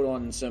starting to put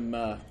on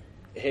some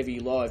heavy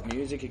live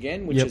music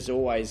again, which is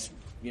always,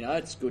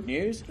 it's good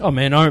news. Oh,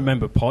 man, I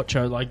remember Pot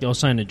Show. Like I was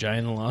saying to Jay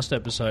in the last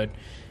episode,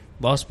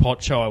 last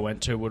Pot Show I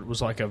went to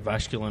was like a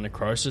vascular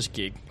necrosis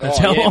gig. That's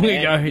how long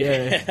ago.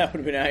 Yeah, that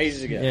would have been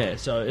ages ago. Yeah,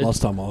 so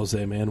last time I was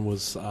there, man,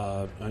 was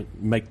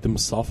Make Them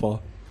Suffer.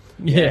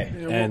 Yeah,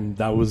 and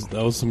that was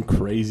some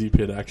crazy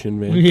pit action,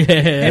 man. Yeah,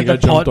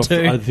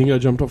 I think I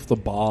jumped off the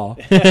bar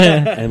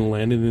and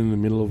landed in the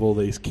middle of all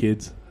these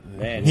kids.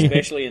 Man,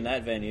 especially in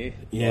that venue.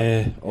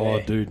 Yeah.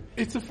 Dude.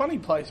 It's a funny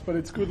place, but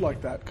it's good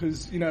like that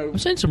because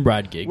I've seen some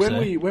rad gigs. When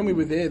we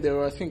were there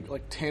were I think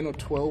like 10 or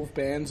 12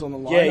 bands on the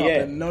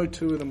lineup, and no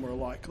two of them were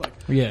alike.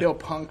 There were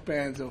punk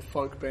bands, there were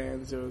folk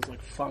bands, there was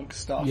like funk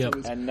stuff. It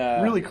was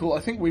really cool. I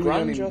think we were the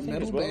only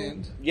metal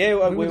band.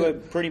 Yeah, we were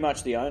pretty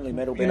much the only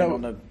metal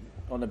band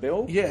on the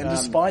bill. Yeah, and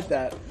despite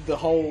that,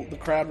 the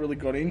crowd really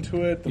got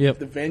into it.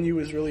 The venue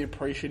was really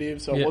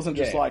appreciative, so it wasn't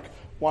just like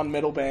one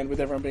metal band with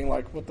everyone being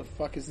like, "What the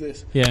fuck is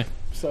this?" Yeah.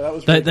 So that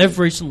was. They've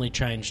recently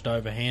changed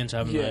over hands,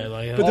 haven't they?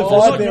 Like, but the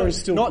vibe there is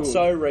still not good.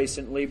 So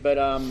recently, but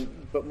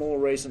more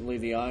recently,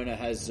 the owner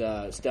has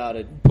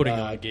started putting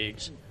on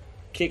gigs,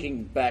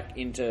 kicking back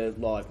into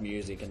live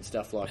music and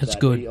stuff like That's that.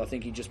 Good. I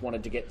think he just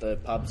wanted to get the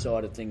pub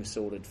side of things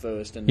sorted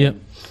first, and then,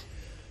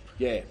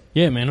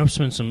 yeah, man, I've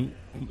spent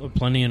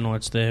plenty of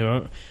nights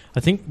there. I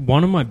think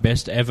one of my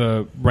best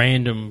ever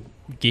random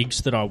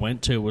gigs that I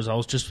went to was I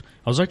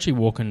was actually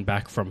walking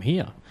back from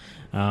here.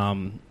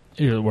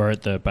 We're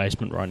at the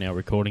basement right now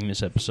recording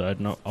this episode,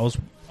 and I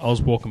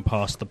was walking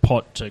past the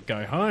Pot to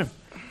go home,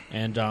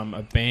 and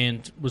a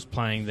band was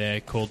playing there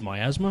called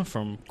Miasma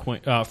from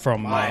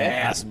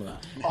Miasma.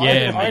 I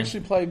actually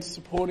played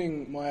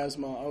supporting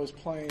Miasma. I was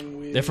playing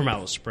with. They're from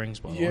Alice Springs,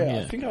 by the way. Yeah,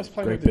 I think I was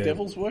playing with the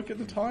Devil's Work at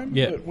the time.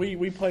 Yeah, but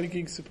we played a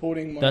gig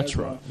supporting Miasma. That's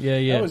right.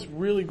 Yeah. That was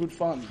really good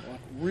fun.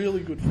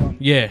 Really good fun.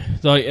 Yeah,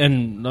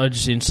 and I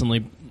just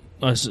instantly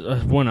I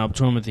went up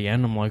to him at the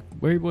end. I'm like,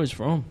 "Where are you boys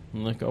from?"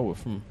 I'm like, "Oh, we're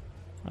from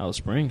Alice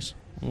Springs."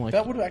 I'm like,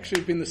 that would have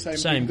actually been the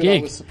same gig that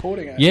I was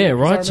supporting. Actually, yeah,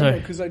 right. So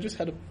because they just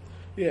had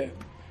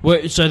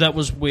so that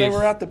was with they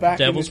were out the back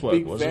Devil's in this Work,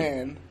 big was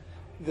van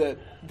that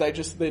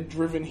they'd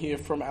driven here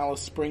from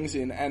Alice Springs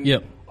in, and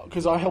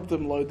because I helped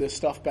them load their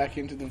stuff back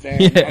into the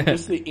van, and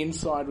just the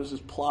inside was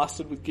just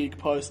plastered with gig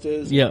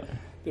posters. Yeah.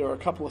 There were a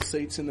couple of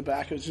seats in the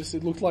back.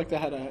 It looked like they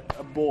had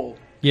a ball.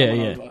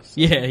 Yeah.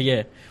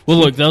 Well,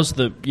 look, that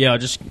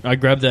was I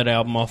grabbed that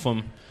album off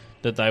them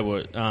that they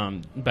were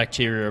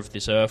Bacteria of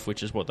This Earth,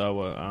 which is what they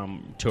were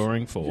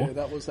touring for. Yeah,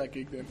 that was that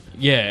gig then.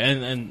 Yeah,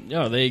 and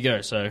there you go.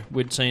 So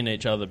we'd seen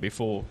each other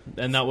before,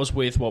 and that was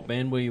with what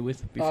band were you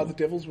with before? The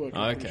Devil's Work.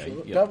 Okay,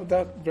 sure.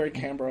 That very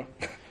Canberra.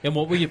 And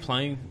what were you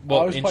playing?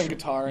 I was playing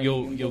guitar.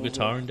 Your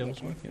guitar in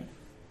Devil's Work. Yeah.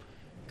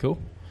 Cool.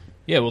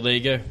 Yeah, well, there you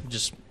go.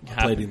 Just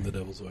played in the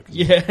Devil's Work.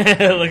 Yeah,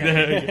 like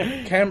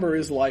that. Canberra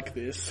is like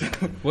this.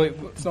 Wait,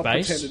 it's not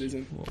bass? pretend it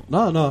isn't.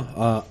 No,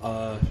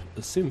 a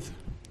synth.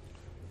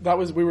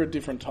 We were at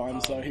different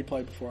times, so he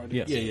played before I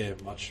did. Yeah,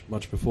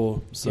 much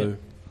before. So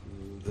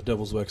the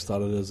Devil's Work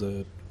started as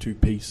a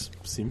 2-piece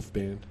synth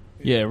band.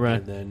 Yeah, right.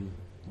 And then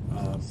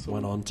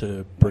went on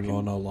to bring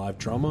on a live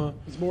drummer.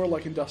 It's more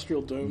like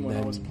Industrial Doom when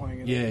I was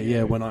playing it.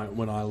 Yeah. When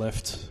I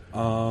left,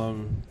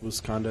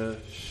 was kind of,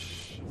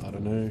 I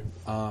don't know,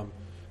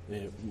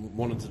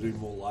 wanted to do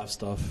more live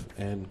stuff,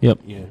 and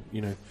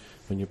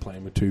when you're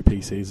playing with 2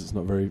 PCs, it's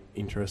not very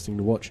interesting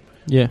to watch.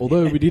 Yeah.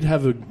 Although we did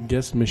have a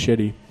guest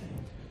Machete.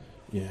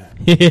 Yeah.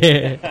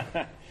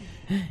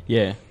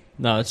 Yeah.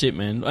 No, that's it,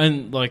 man.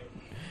 And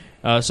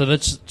so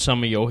that's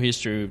some of your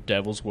history of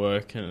Devil's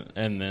Work,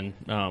 and then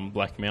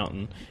Black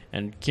Mountain.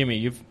 And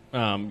Kimmy, you've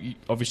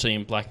obviously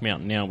in Black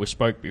Mountain now. We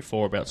spoke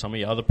before about some of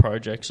your other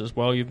projects as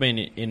well. You've been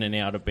in and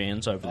out of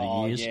bands over the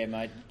years. Yeah,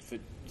 mate.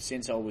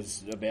 Since I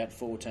was about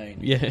 14.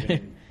 Yeah. I've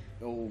been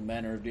in all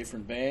manner of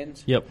different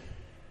bands. Yep.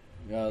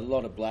 A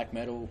lot of black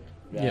metal.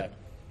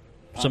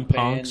 Some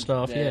punk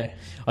stuff. Yeah.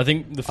 I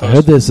think the first. I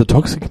heard there's a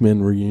Toxic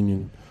Men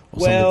reunion.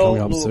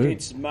 Well, look,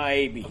 it's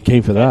maybe. I'm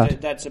keen for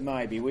that. That's a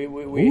maybe. We've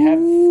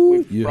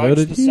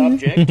broached the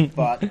subject,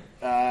 but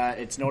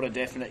it's not a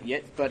definite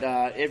yet. But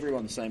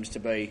everyone seems to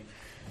be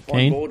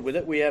on board with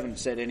it. We haven't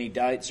set any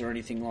dates or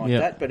anything like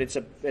that, but it's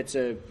a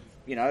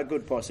a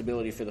good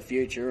possibility for the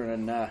future,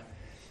 and it'll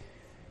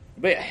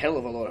be a hell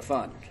of a lot of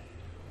fun.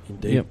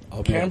 Indeed,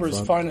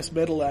 Canberra's finest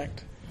metal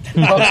act.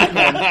 Toxic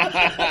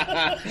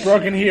Man.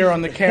 Broken here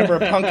on the Canberra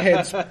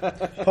Punkheads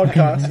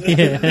podcast.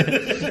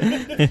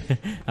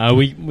 Yeah.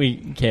 We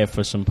care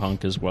for some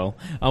punk as well.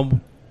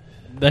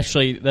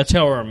 Actually, that's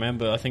how I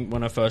remember. I think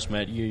when I first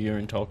met you, you're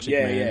in Toxic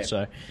Man. Yeah.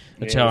 So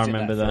that's how I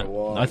remember that.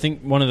 I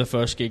think one of the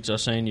first gigs I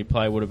seen you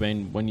play would have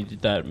been when you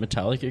did that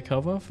Metallica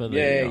cover for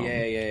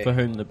the For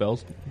Whom the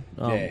Bells.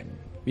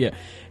 Yeah.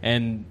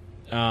 And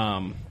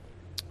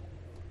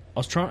I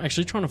was trying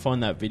to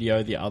find that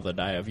video the other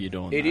day of you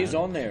doing it. It is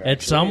on there.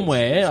 It's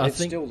somewhere. It's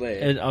still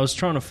there. I was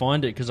trying to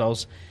find it because I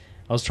was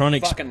trying to...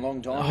 Fucking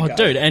long time ago. Oh,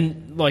 dude.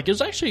 And, it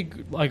was actually...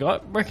 I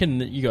reckon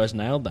that you guys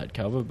nailed that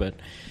cover, but...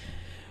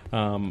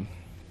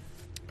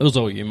 it was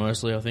all you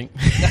mostly, I think.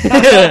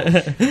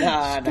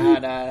 Nah.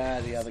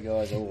 The other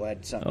guys all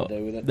had something to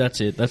do with it.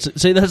 That's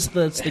it. See, that's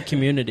the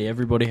community.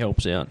 Everybody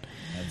helps out.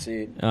 That's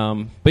it.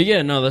 But,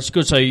 yeah, no, that's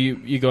good. So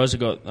you guys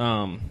have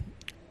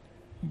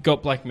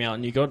got Black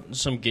Mountain, you got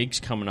some gigs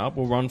coming up.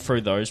 We'll run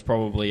through those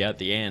probably at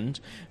the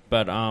end.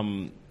 But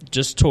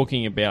just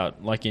talking about,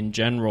 in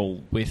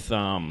general, with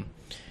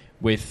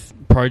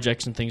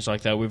projects and things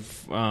like that,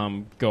 we've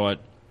got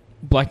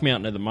Black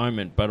Mountain at the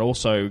moment, but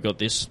also we've got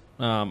this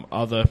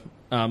other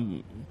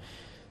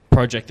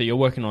project that you're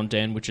working on,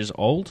 Dan, which is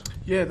Auld.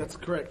 Yeah, that's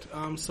correct.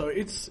 So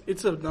it's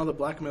another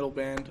black metal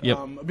band. Yep.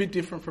 A bit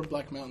different from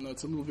Black Mountain, though.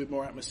 It's a little bit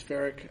more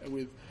atmospheric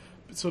with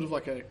sort of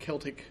like a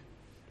Celtic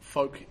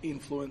folk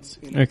influence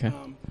in it. Okay.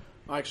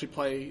 I actually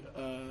play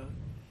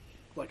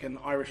like an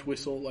Irish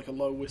whistle, like a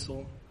low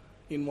whistle,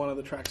 in one of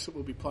the tracks that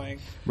we'll be playing.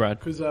 Right.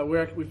 Because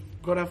we've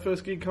got our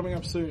first gig coming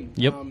up soon.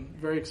 Yep.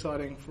 Very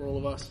exciting for all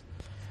of us.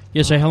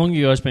 Yeah, so how long have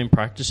you guys been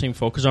practicing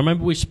for? Because I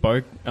remember we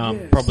spoke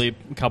probably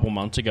a couple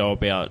months ago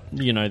about,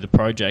 the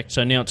project.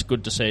 So now it's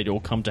good to see it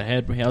all come to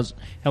head.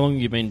 How long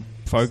have you been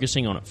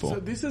focusing on it for? So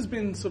this has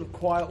been sort of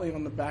quietly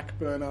on the back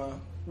burner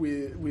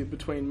with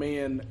between me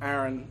and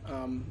Aaron,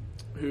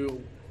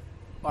 who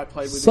I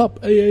played with.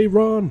 Sup, AA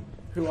Ron?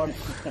 Who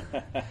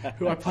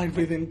I played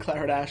with in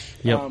Claret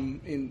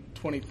in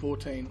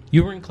 2014.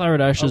 You were in Claret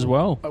as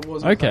well? I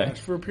was in Claret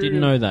for a period Didn't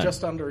know that.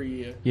 Just under a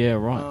year. Yeah,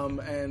 right.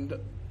 And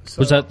so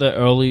was that the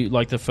early,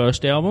 the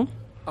first album?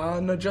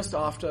 No, just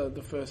after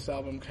the first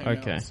album came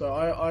out. So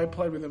I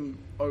played with them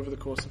over the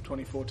course of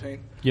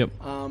 2014. Yep.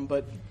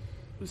 But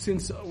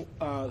since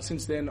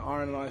then,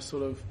 Aaron and I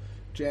sort of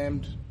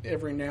jammed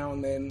every now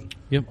and then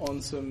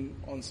on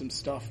some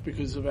stuff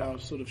because of our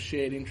sort of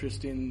shared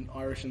interest in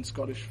Irish and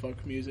Scottish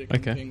folk music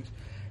and things.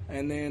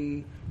 And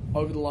then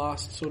over the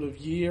last sort of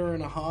year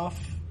and a half,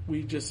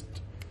 we just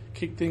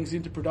kicked things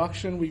into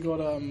production. We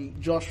got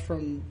Josh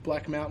from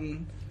Black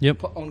Mountain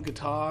on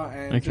guitar,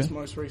 and just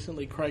most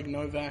recently Craig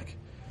Novak,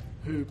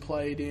 who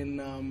played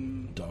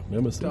in Dark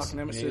Nemesis.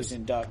 Yeah, he was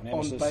in Dark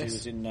Nemesis. He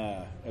was in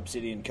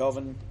Obsidian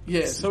Coven.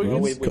 Yeah, so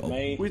with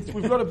me.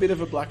 We've got a bit of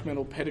a black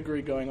metal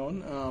pedigree going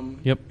on,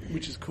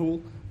 which is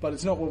cool. But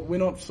it's not. We're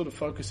not sort of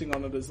focusing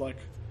on it as like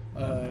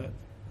a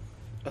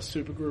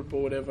super group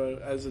or whatever.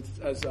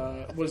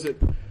 What is it?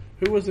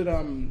 Who was it?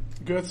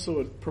 Girth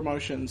Sword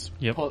Promotions.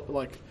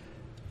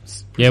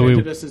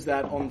 Presented us as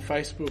that on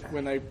Facebook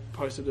when they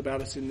posted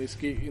about us in this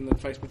gig, in the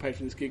Facebook page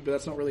for this gig. But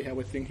that's not really how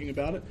we're thinking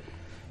about it.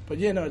 But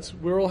yeah, no,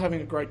 we're all having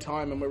a great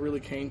time, and we're really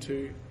keen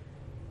to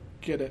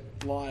get it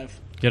live.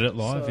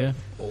 Yeah.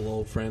 All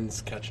old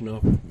friends catching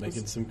up,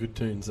 making some good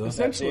tunes.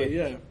 Essentially,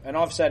 yeah. And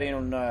I've sat in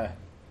on, at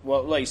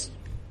least,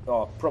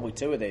 probably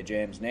 2 of their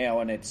jams now,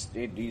 and it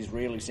is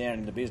really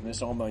sounding the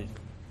business. I'm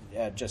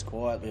just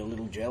quietly a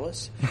little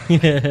jealous. See,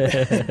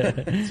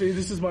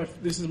 this is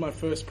my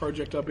first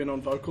project I've been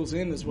on vocals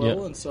in as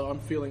well, and so I'm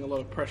feeling a lot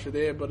of pressure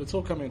there. But it's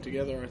all coming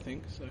together, I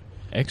think. So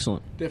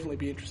excellent. Definitely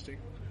be interesting.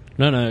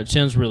 No, it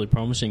sounds really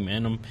promising,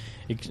 man.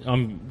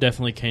 I'm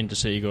definitely keen to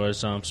see you guys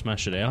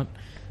smash it out.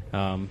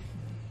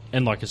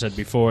 like I said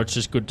before, it's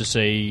just good to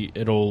see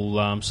it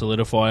all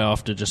solidify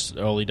after just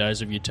early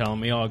days of you telling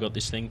me, I got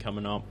this thing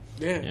coming up.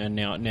 Yeah. And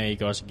now you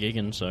guys are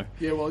gigging, so.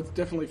 Yeah, well, it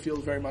definitely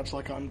feels very much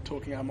like I'm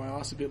talking out my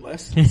ass a bit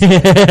less.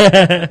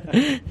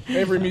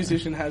 Every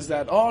musician has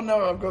that, oh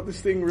no, I've got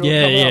this thing coming up,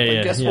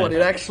 and guess what,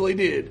 it actually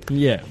did.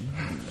 Yeah.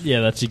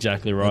 Yeah, that's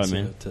exactly right, that's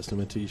man. A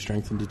testament to your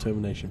strength and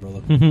determination,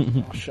 brother.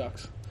 Oh,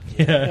 shucks.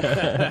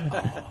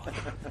 Yeah.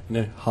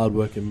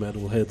 Hard-working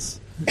metalheads.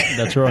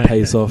 That's right.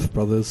 Pays off,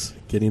 brothers.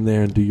 Get in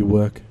there and do your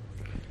work.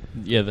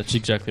 Yeah, that's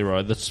exactly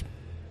right. That's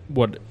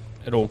what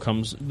it all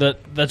comes.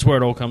 That's where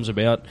it all comes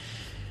about.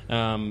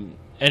 And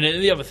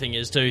the other thing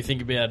is to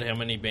think about how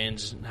many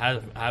bands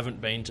haven't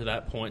been to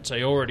that point. So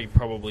you're already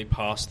probably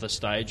past the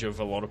stage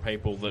of a lot of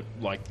people that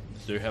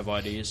do have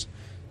ideas.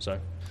 So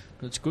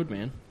that's good,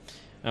 man.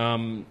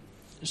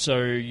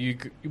 So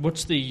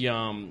what's the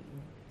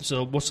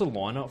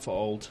lineup for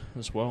Auld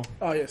as well?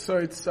 Oh yeah, so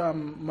it's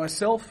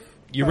myself.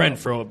 You ran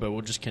through it, but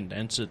we'll just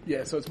condense it.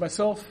 Yeah, so it's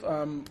myself,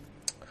 Aaron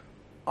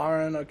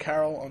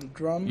O'Carroll on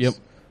drums, yep.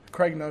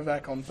 Craig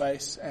Novak on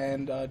bass,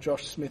 and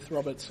Josh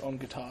Smith-Roberts on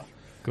guitar.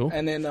 Cool.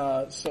 And then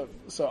so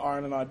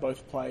Aaron and I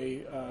both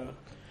play a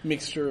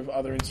mixture of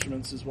other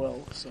instruments as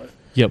well. So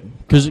yep,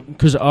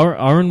 because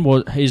Aaron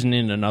isn't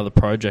in another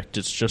project.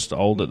 It's just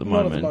Auld at the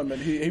moment. Not at the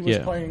moment. He was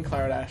playing in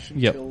Claret Ash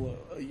until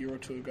a year or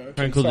two ago.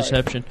 Tranquil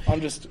Deception.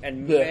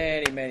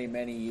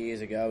 Many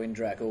years ago in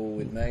Drackle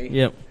with me.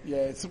 Yep. Yeah,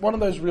 it's one of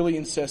those really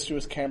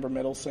incestuous Canberra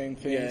metal scene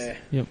things. Yeah.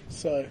 Yep.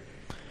 So.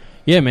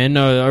 Yeah, man.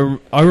 No,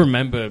 I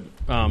remember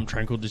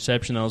Tranquil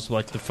Deception. That was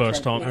like the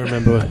first time. I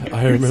remember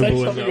when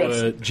they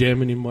were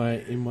jamming in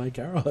my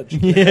garage.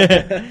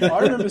 Yeah. I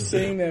remember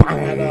seeing them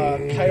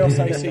at Chaos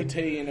ACT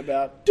in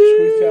about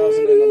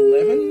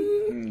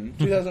 2011,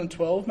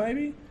 2012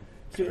 maybe.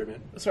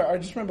 Sorry, I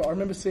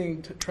remember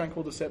seeing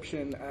Tranquil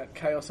Deception at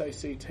Chaos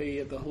ACT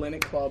at the Hellenic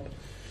Club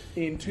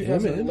in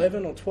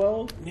 2011 or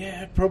 12.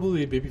 Yeah,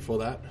 probably a bit before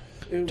that.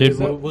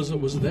 Was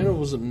it then or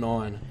was it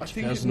 9? I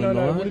think it would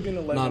have been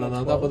 11.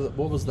 No.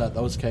 What was that?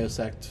 That was Chaos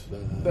Act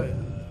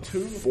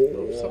 2, 4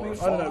 or something.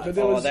 I don't know, but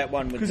there was that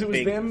one because it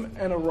was them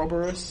and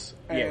Ouroboros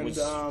and it was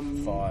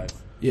 5.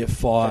 Yeah,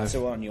 5. That's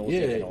the one you're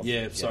thinking of.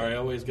 Yeah. Sorry, I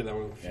always get that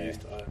one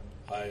confused. Yeah.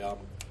 I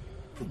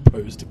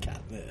proposed a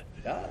cat there.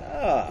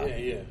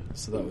 Yeah.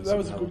 So that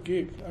was a good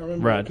gig. I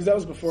remember because that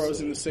was before I was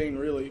in the scene,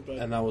 really. But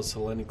and that was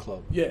Hellenic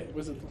Club. Yeah, it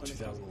was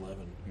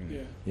 2011.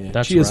 Yeah.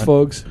 That's cheers, right.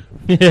 Fogs.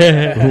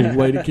 Yeah.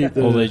 Way to keep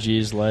all those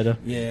years later.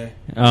 Yeah.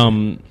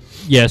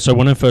 Yeah. So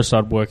when I first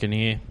started working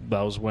here,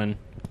 that was when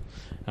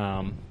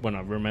I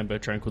remember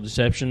Tranquil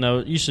Deception.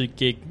 They used to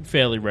gig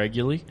fairly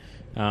regularly.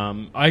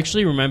 I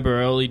actually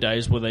remember early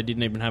days where they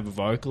didn't even have a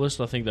vocalist.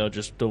 I think they were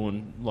just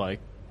doing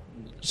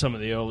some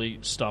of the early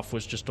stuff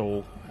was just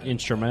all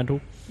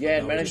instrumental. Yeah,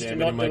 and managed to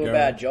not do a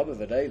bad job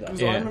of it either.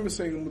 I remember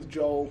seeing them with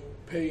Joel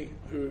P,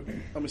 who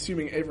I'm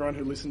assuming everyone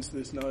who listens to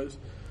this knows,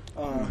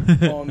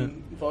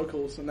 on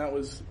vocals, and that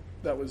was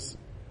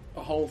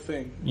a whole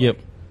thing. Yep.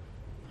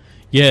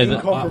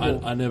 Yeah,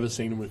 I never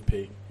seen him with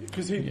P.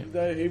 Because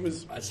he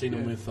was. I seen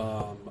him with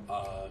what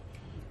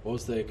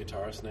was their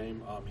guitarist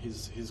name?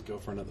 His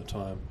girlfriend at the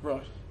time.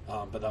 Right.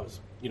 But that was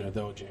they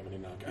were jamming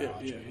in our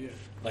garage.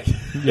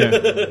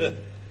 Yeah.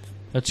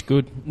 That's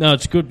good. No,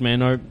 it's good,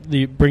 man.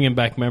 Bringing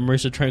back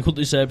memories of Tranquil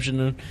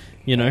Deception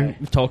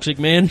and, Toxic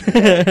Man. I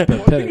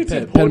think it's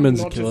important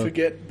not to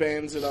forget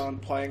bands that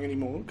aren't playing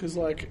anymore, because,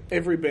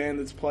 every band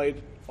that's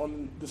played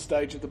on the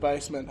stage at the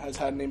Basement has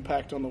had an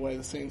impact on the way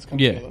the scenes come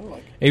together.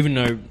 Even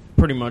though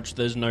pretty much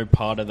there's no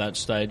part of that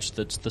stage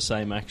that's the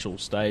same actual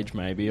stage,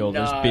 maybe, or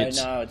there's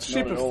bits. No, it's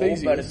Ship not of at all,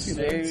 Theseus, but it's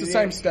the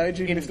same stage,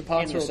 even if the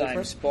parts are all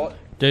different. Spot.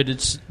 Dude,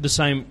 it's the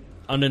same.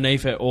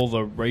 Underneath it, all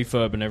the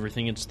refurb and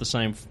everything, it's the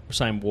same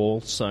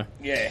walls. So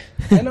yeah,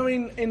 and I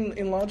mean,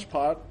 in large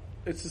part,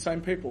 it's the same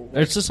people.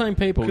 It's the same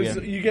people. Because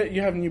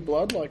you have new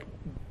blood. 5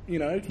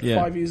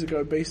 years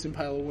ago, Beast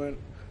Impaler weren't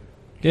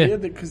here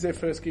because their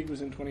first gig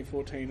was in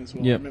 2014 as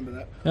well. I remember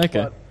that.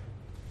 Okay,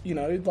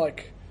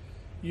 but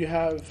you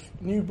have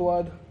new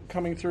blood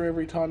coming through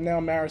every time. Now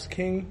Maris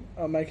King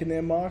are making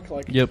their mark.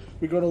 We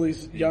got all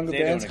these younger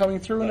bands coming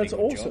through, and it's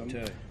awesome.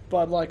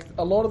 But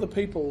a lot of the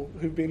people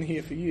who've been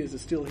here for years are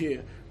still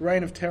here.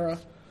 Reign of Terror,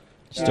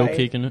 still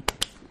kicking it.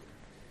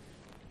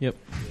 Yep.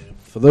 Yeah.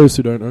 For those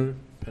who don't know,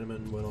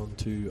 Penniman went on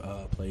to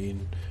play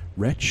in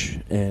Wretch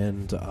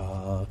and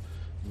now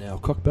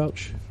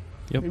Cockbelch.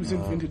 Yep. He was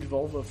in Vintage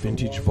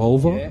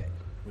Volva.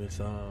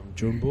 With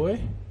June Boy.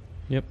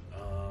 Yep.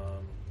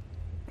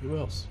 Who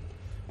else?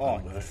 Oh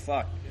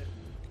fuck.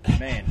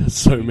 Man, there's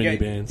so many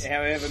bands.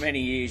 However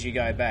many years you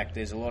go back,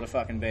 there's a lot of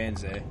fucking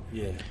bands there.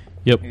 Yeah.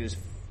 Yep. He was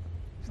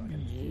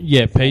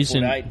Peace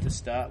 4'8" to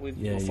start with,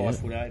 or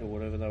 5'8" or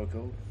whatever they were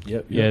called.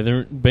 Yep. Yeah,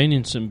 they've been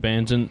in some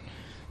bands, and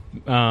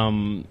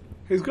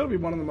he's got to be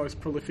one of the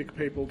most prolific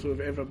people to have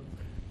ever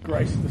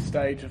graced the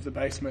stage of the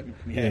Basement.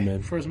 Yeah,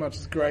 man. For as much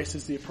as grace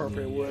is the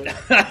appropriate word.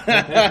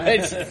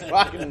 That's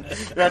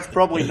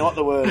probably not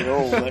the word at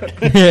all.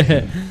 But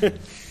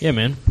yeah,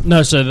 man.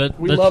 No, so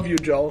we love you,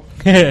 Joel.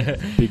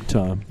 Big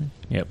time.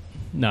 Yep.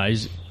 No,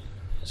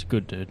 He's a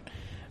good dude.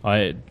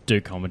 I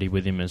do comedy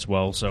with him as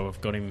well, so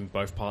I've got him in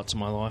both parts of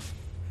my life,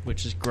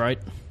 which is great.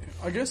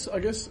 I guess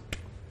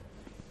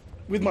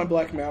with my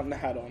Black Mountain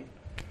hat on,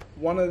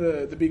 one of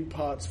the big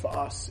parts for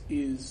us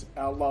is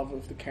our love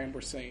of the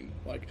Canberra scene.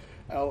 Like,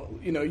 our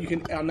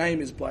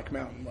name is Black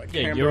Mountain. Like,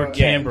 yeah, Canberra, you're a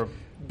Canberra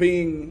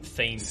being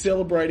themed.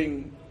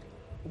 Celebrating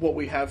what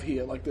we have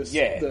here, like this,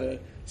 the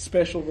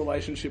special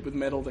relationship with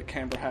metal that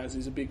Canberra has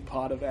is a big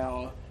part of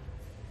our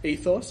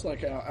ethos,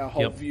 like our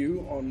whole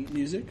view on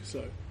music.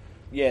 So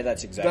yeah,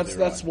 that's exactly right.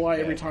 That's why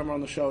every time we're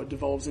on the show, it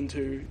devolves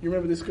into, you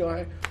remember this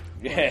guy?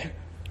 Yeah.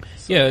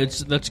 Yeah,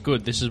 that's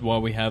good. This is why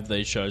we have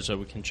these shows, so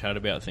we can chat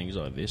about things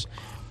like this,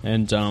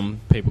 and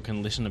people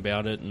can listen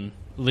about it and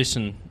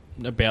listen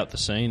about the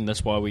scene.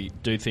 That's why we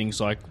do things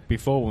like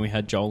before when we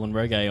had Joel and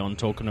Reggae on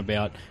talking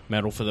about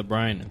metal for the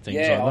brain and things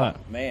like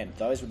that. Man,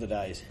 those were the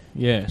days.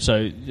 Yeah, so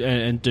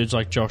and dudes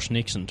like Josh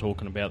Nixon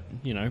talking about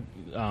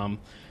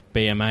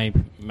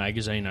BMA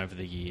magazine over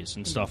the years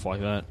and stuff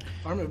like that.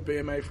 I remember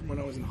BMA from when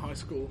I was in high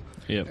school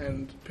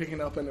and picking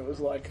up, and it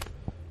was like,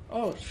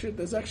 oh shit,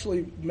 there's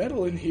actually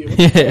metal in here.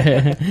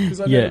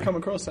 Because I've never come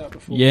across that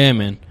before. Yeah,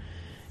 man.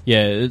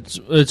 Yeah,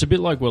 it's a bit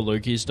like what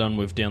Lukey's done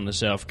with down the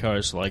South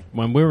Coast. Like,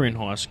 when we were in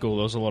high school,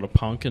 there was a lot of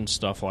punk and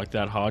stuff like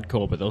that,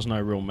 hardcore, but there was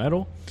no real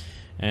metal.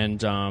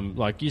 And,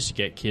 used to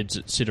get kids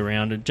that sit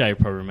around, and Jay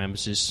probably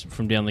remembers this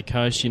from down the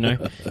coast,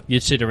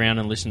 you'd sit around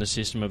and listen to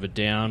System of a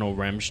Down or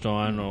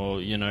Rammstein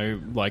or,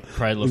 like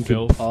Cradle of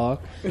Filth.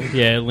 Park.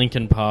 Yeah,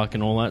 Linkin Park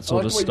and all that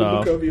sort of stuff. You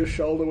look over your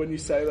shoulder when you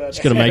say that.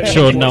 Just got to make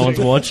sure no one's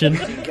watching.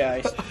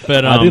 Okay.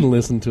 But I didn't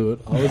listen to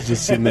it. I was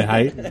just sitting there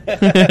hating.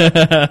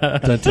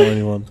 Don't tell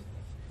anyone.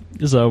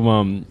 So,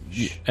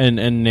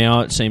 and now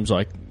it seems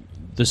like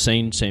the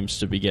scene seems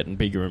to be getting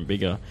bigger and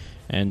bigger,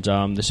 and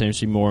there seems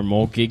to be more and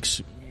more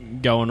gigs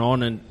going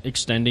on and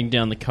extending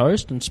down the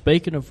coast. And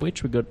speaking of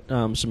which, we've got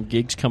some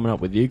gigs coming up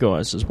with you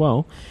guys as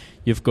well.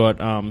 You've got,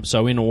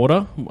 so in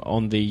order,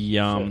 on the...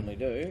 Certainly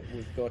do.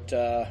 We've got,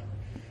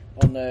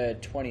 on the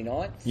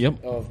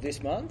 29th of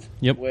this month,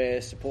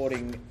 we're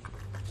supporting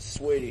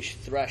Swedish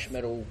thrash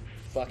metal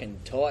fucking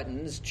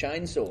Titans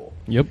Chainsaw,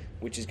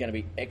 which is going to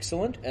be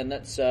excellent, and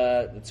that's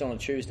on a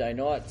Tuesday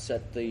night. It's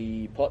at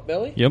the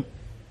Potbelly,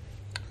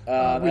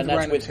 and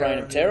that's with Reign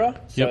of Terror,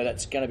 so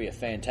that's going to be a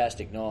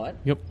fantastic night.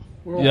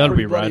 We're all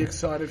pretty bloody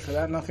excited for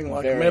that. Nothing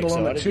like metal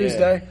on a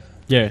Tuesday.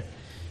 Yeah.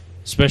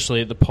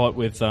 Especially at the Pot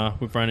with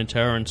Reign of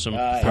Terror and some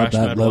thrash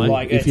metal.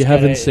 Like, if you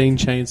haven't seen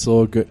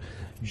Chainsaw,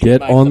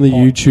 get on the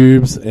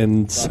YouTubes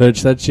and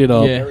search that shit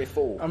up. Very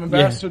full. I'm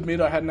embarrassed to admit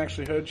I hadn't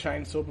actually heard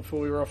Chainsaw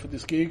before we were offered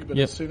this gig, but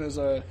as soon as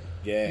I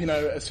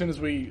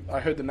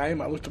heard the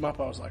name, I looked them up.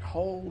 I was like,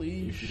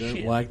 holy shit! If you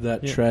don't like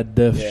that trad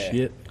death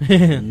shit,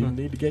 you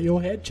need to get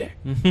your head checked.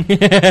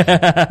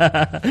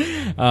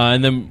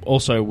 And then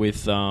also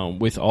with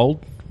Auld,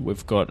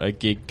 we've got a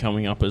gig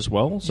coming up as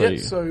well. So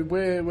so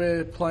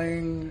we're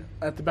playing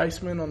at the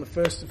Basement on the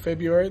 1st of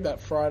February,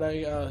 that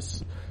Friday,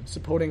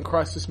 supporting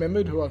Christ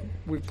Dismembered, who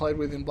we've played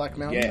with in Black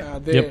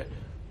Mountain. They're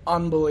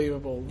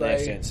unbelievable. They're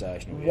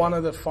sensational. One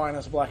of the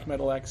finest black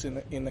metal acts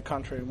in the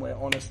country, and we're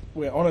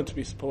honoured to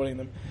be supporting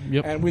them.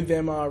 And with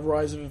them are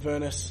Rise of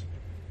Avernus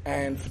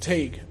and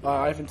Fatigue.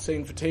 I haven't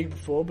seen Fatigue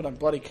before, but I'm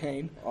bloody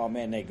keen. Oh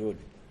man, they're good.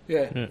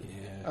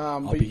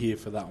 I'll be here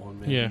for that one,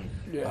 man.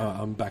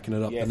 I'm backing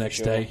it up the next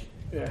day.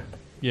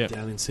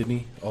 Down in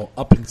Sydney, or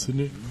up in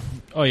Sydney.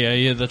 Oh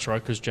yeah, that's right.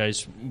 Because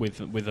Jay's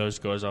with those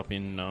guys up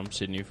in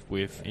Sydney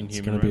with Inhuman. It's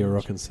going to be a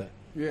rockin' set.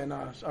 Yeah,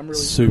 no, I'm really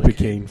super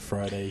keen.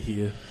 Friday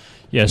here.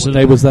 Yeah, so what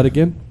day was that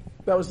again?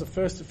 That was the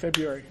 1st of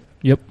February.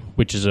 Yep,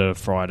 which is a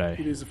Friday.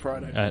 It is a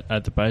Friday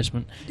at the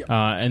Basement.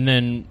 And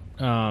then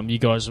you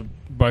guys will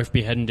both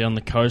be heading down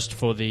the coast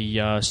for the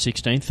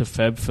 16th of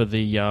Feb for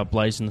the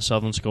Blaze in the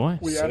Southern Sky.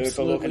 We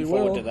super looking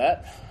forward to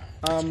that.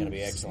 It's going to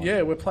be excellent.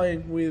 Yeah, we're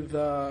playing with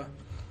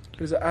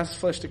As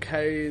Flesh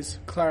Decays,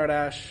 Claret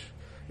Ash,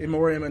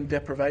 Immorium and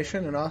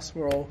Deprivation, and us.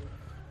 We're all...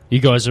 You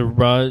guys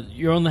are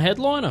you're on the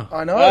headliner.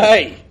 I know.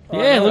 Hey!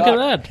 Yeah, look at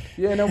that.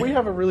 Yeah, no, we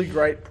have a really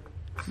great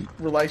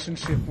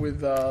relationship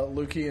with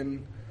Lukey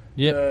and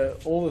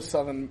all the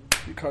Southern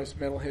Coast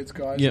Metalheads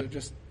guys. Are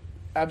just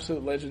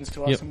absolute legends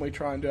to us, and we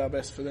try and do our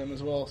best for them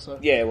as well. So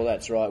yeah, well,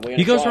 that's right. We're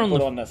going to try and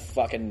put on the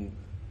fucking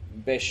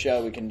best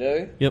show we can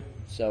do. Yep.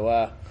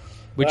 So,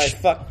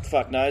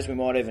 fuck knows, we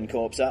might even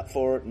corpse up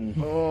for it and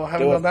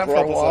haven't done that for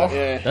a while.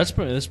 That's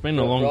been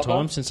a long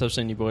time since I've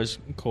seen you boys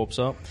corpse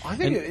up. I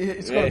think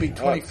it's got to be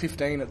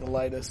 2015 at the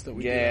latest that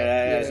we did.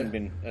 Yeah, it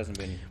hasn't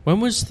been. When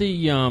was the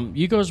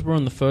you guys were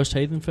on the first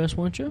Heathen Fest,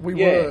 weren't you? We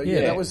were.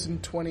 Yeah, that was in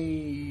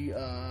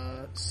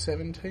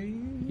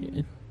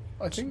 2017.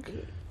 I think.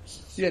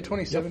 Yeah,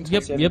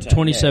 2017. Yep,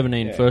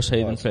 2017, first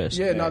Heathen Fest.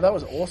 Yeah, no, that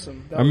was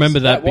awesome. I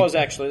remember that.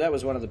 That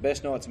was one of the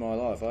best nights of my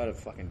life. I had a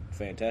fucking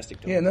fantastic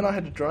time. Yeah, and then I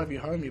had to drive you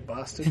home, you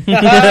bastard. It's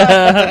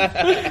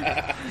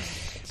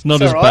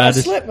not as bad. I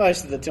slept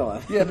most of the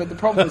time. Yeah, but the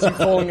problem is you're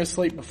falling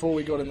asleep before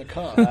we got in the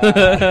car.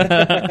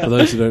 For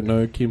those who don't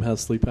know, Kim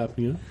has sleep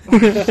apnea.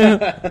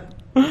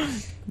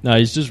 No,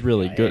 he's just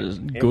really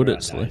good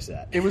at sleep.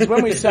 It was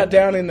when we sat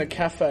down in the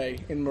cafe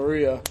in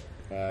Maria,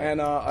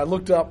 and I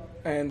looked up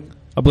and...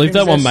 I believe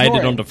that one made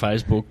it onto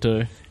Facebook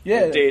too.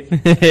 Yeah. It did.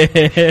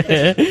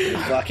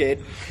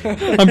 Fuckhead.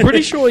 I'm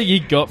pretty sure he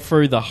got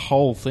through the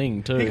whole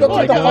thing too. He got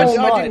through the whole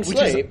night, which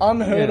is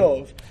unheard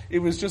of. It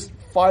was just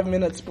 5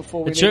 minutes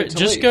before we needed to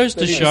just leave. Goes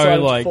to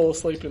show, like, to fall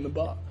asleep in the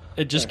bar.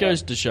 It just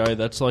goes to show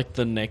that's like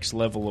the next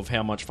level of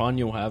how much fun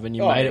you'll have, and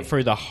you made it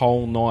through the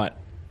whole night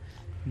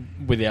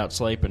without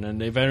sleeping.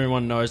 And if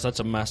anyone knows,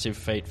 that's a massive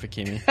feat for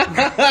Kimmy.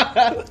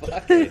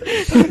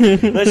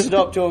 Let's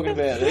stop talking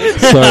about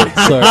this.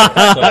 So.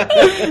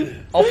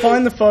 I'll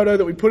find the photo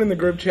that we put in the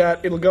group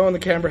chat. It'll go on the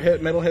Canberra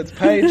Metalheads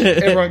page.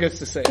 Everyone gets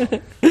to see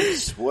it.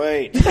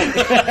 Sweet.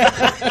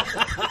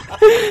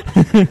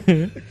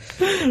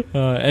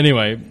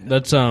 Anyway,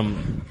 that's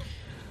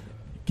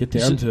get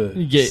down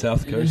to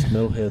South Coast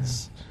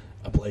Metalheads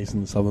ablaze in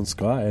the southern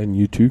sky, and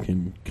you too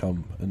can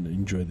come and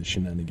enjoy the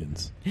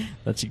shenanigans.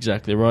 That's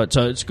exactly right.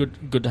 So it's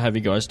good to have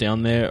you guys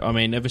down there. I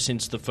mean, ever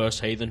since the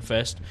first Heathen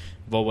Fest,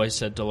 I've always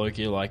said to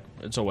Loki, like,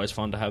 it's always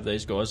fun to have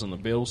these guys on the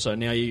bill. So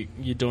now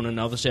you're doing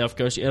another South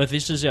Coast.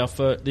 This is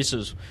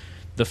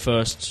the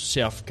first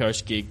South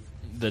Coast gig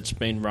that's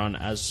been run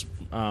as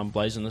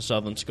Blaze in the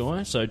Southern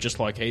Sky. So just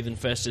like Heathen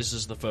Fest, this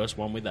is the first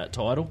one with that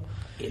title.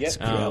 It's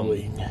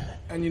growing.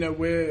 And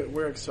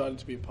we're excited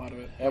to be a part of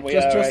it. And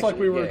just like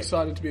we were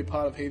excited to be a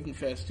part of Heathen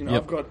Fest.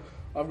 I've got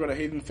a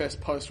Heathen Fest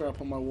poster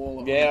up on my wall.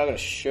 I've got a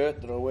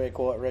shirt that I wear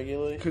quite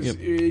regularly. Because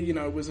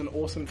it was an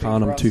awesome thing.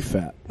 I'm too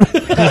fat.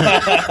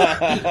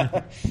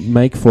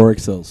 Make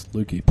 4XLs,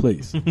 Lukey,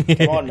 please.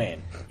 Come on,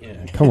 man.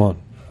 Yeah, come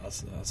on.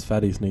 Us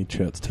fatties need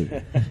shirts too.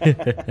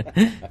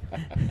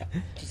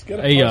 Just get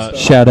a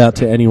shout out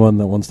to anyone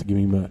that wants to give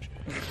me merch.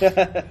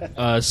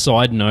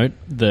 Side note,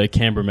 the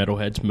Canberra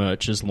Metalheads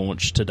merch is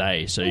launched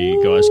today, so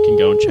you guys can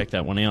go and check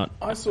that one out.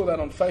 I saw that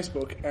on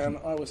Facebook and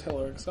I was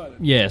hella excited.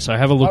 Yeah, so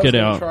have a look at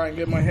our... I was going to try and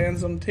get my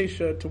hands on a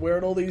t-shirt to wear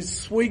at all these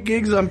sweet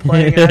gigs I'm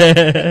playing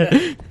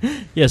at.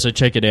 Yeah, so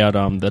check it out.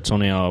 That's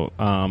on our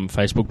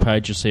Facebook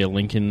page. You'll see a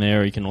link in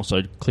there. You can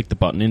also click the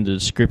button in the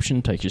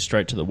description, takes you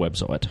straight to the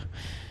website.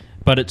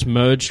 But it's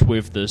merged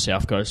with the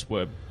South Coast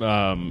merch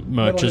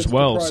Metalheads as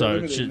well. So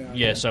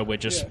now, so we're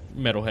just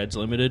Metalheads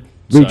Limited.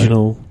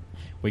 Regional. So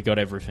we got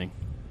everything,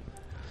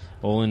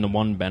 all in the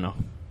one banner.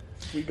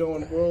 We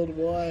going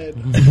worldwide.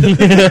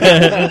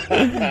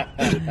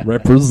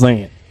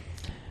 Represent.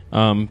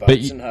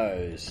 Boats and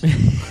hoes.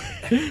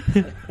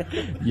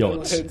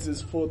 Yachts. Metalheads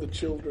is for the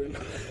children.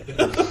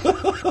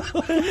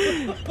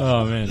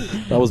 Oh man,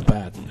 that was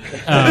bad.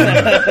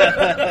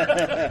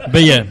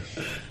 But yeah.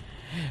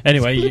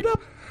 Anyway.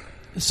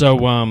 So,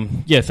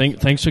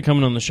 thanks for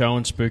coming on the show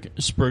and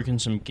spruiking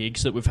some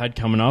gigs that we've had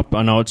coming up.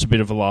 I know it's a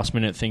bit of a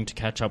last-minute thing to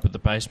catch up with the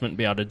basement and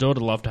be able to do it.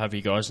 I'd love to have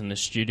you guys in the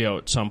studio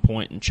at some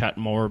point and chat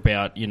more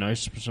about,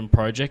 some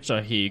projects.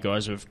 I hear you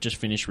guys have just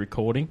finished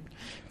recording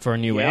for a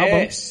new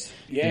album.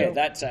 Yeah,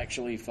 that's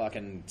actually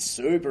fucking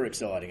super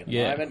exciting at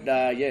the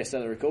moment.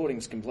 So the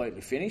recording's completely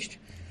finished.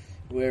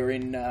 We're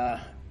in...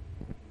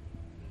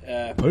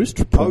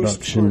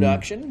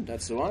 Post-production,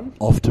 that's the one.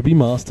 Off to be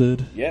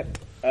mastered. Yep.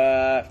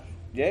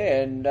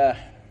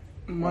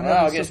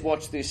 I guess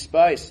watch this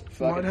space.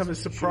 Might have a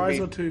surprise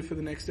or two for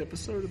the next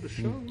episode of the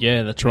show.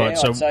 Yeah, that's right.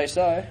 Yeah, I'd say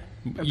so.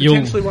 And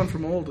potentially one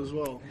from Auld as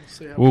well.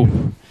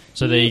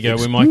 So there you go.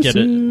 We might get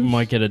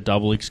a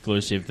double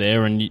exclusive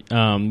there, and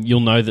you'll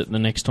know that the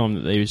next time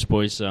that these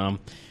boys come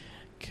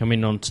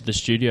in onto the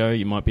studio,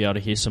 you might be able to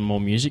hear some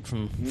more music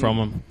from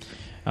them.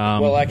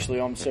 Well,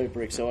 actually, I'm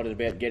super excited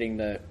about getting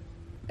the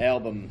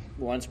album.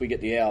 Once we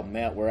get the album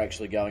out, we're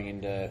actually going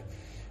into...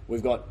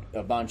 We've got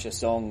a bunch of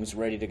songs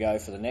ready to go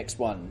for the next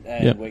one,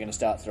 and we're going to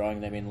start throwing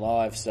them in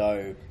live.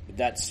 So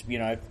that's,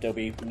 there'll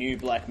be new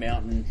Black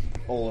Mountain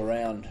all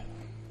around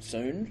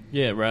soon.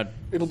 Yeah, rad.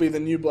 It'll be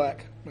the new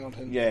Black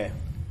Mountain. Yeah.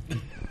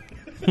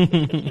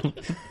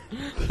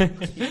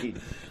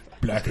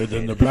 Blacker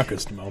than the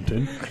blackest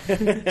mountain.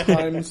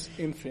 Times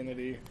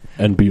infinity.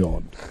 And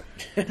beyond.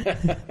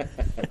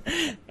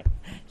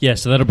 Yeah,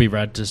 so that'll be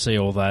rad to see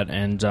all that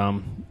and,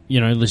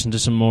 listen to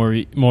some more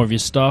of your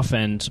stuff,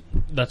 and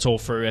that's all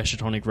through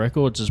Eshatonic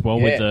Records as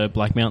well with the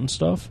Black Mountain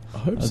stuff. I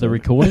hope so. The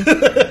recording.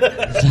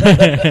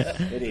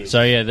 It is.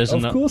 So, yeah, there's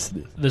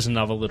there's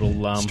another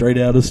little... straight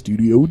out of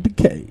Studio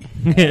Decay.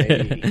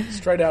 Hey.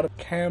 Straight out of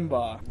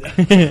Canberra.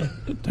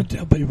 Don't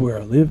tell people where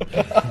I live.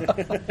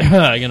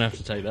 I'm going to have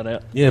to take that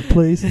out. Yeah,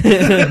 please.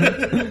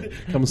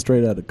 Coming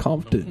straight out of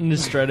Compton.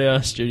 Straight out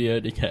of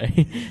Studio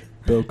Decay.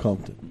 Bill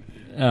Compton.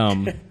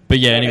 But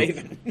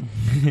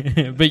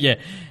yeah,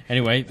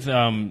 anyway,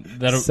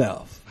 that'll...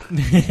 South.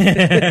 Straight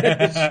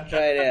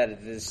out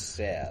of the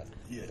South.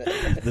 Yeah.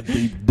 The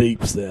deep,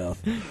 deep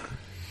South.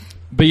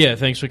 But yeah,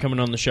 thanks for coming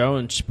on the show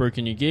and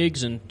spruiking your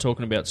gigs and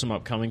talking about some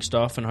upcoming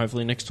stuff, and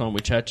hopefully next time we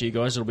chat to you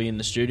guys, it'll be in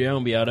the studio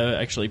and be able to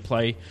actually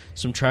play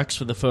some tracks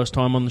for the first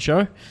time on the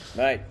show.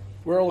 Mate,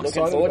 we're all looking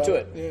excited forward to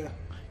it. Yeah.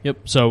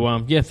 Yep. So,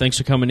 thanks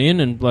for coming in,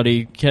 and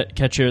bloody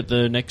catch you at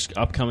the next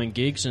upcoming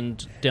gigs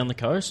and down the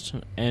coast,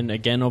 and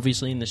again,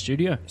 obviously, in the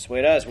studio.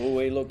 Sweet as. Well,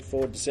 we look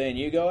forward to seeing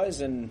you guys,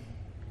 and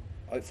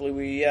hopefully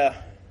we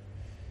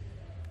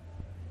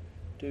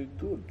do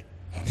good.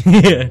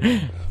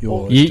 You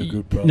always do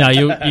good, bro. No,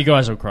 you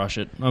guys will crush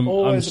it.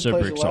 I'm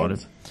super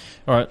excited.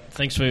 All right,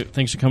 thanks for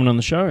coming on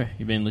the show.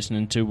 You've been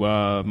listening to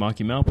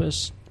Marky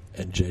Malphas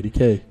and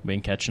JDecay.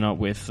 Been catching up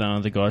with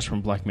the guys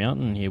from Black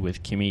Mountain here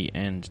with Kimmy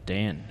and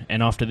Dan.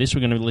 And after this,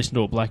 we're going to listen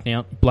to a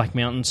Black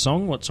Mountain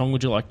song. What song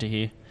would you like to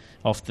hear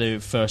off the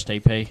first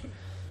EP?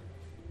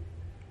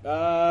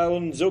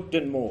 Unzucht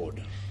den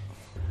Mord.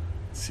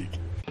 Sick.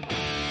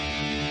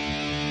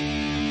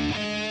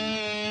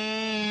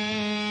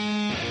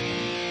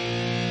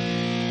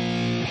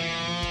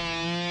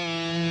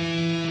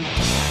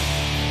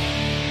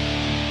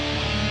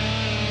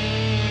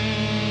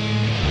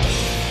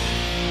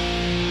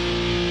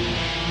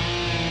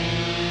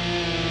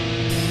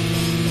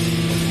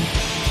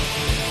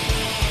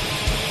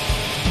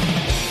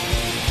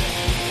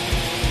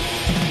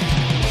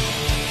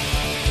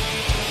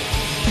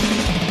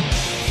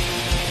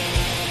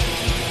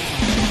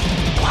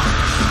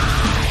 Wow.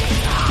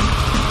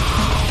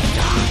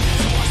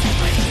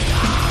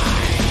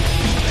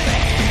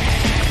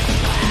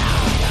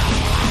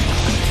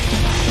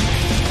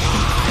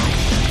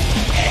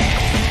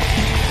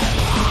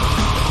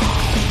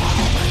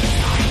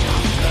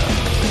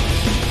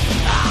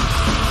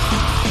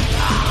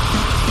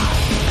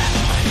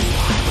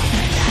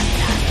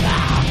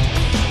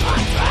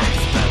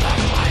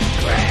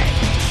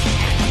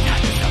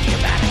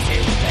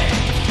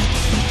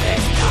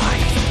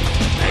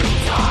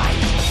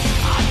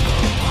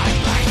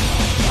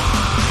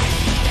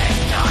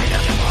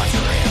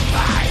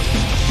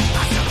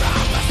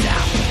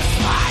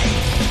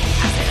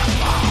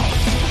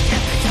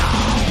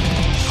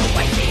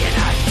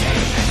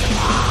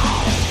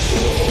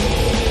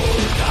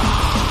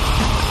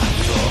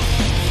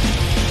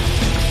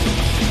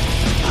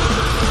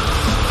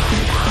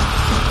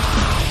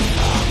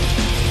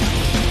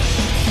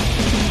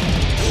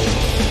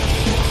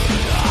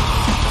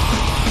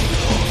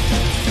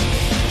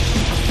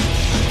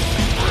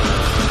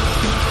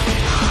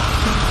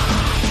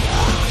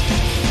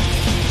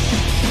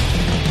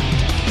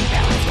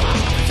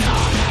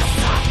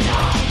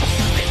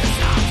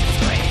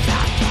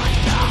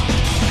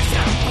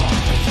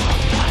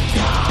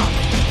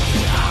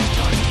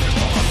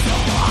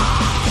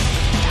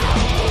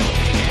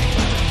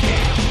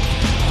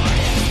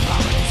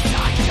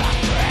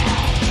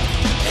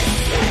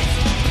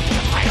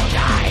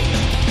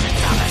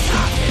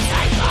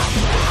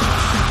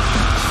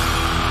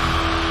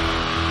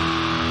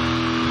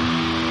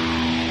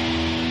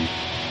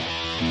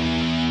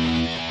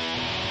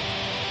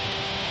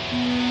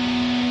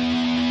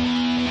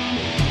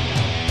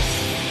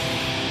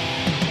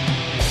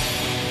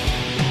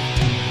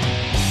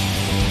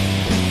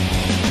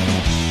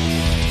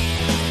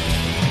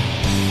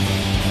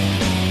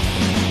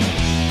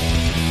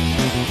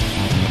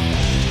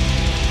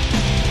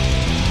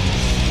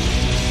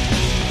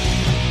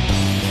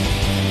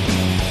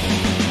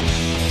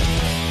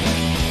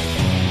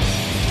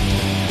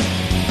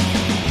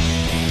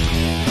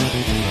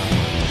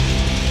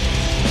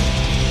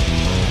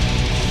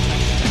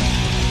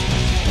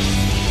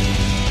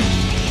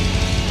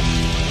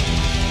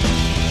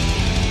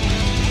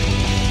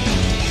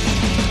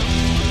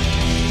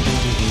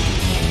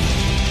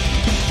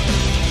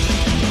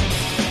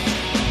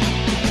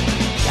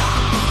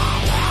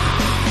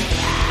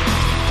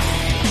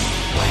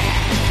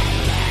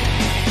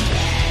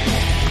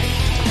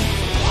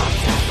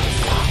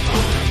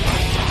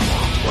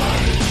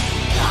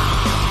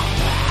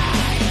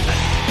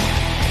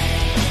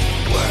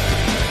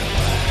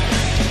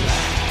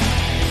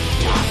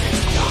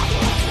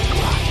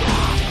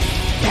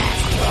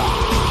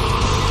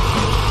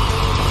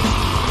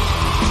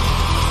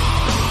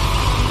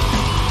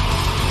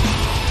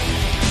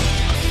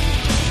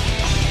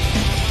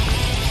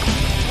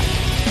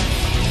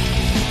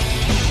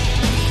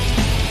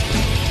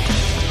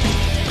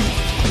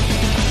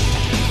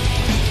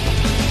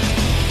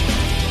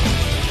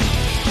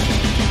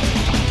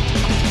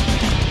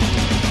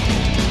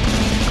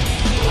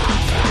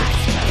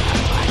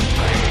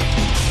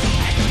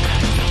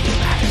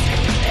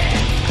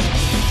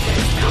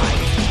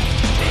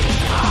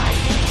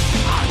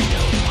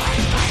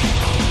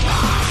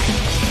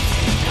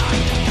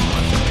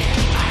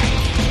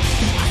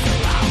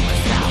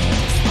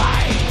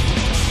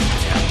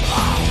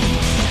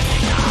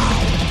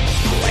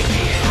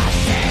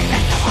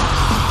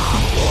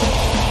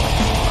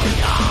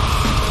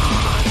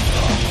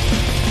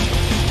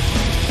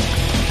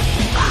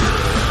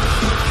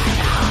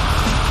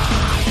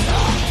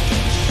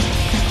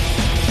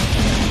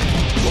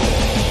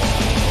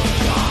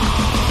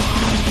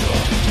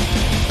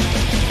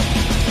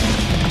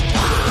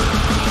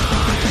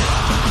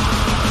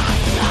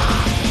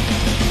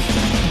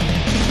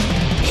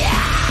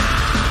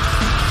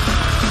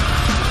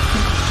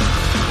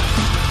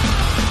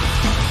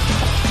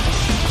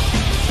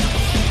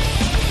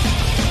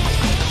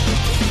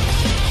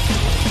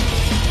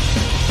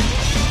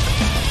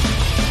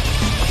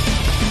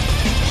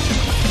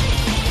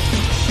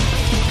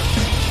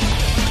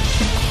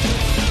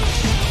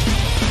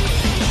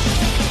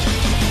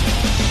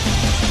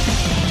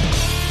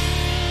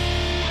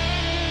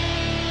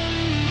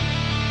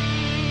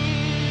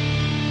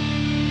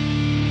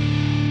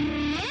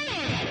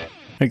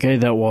 Okay,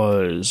 that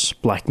was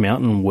Black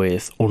Mountain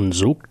with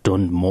Unzucht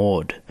und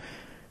Mord.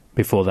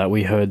 Before that,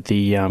 we heard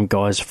the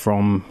guys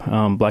from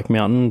Black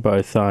Mountain,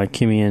 both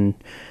Kimmy and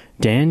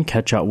Dan,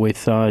 catch up with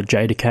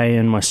JDecay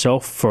and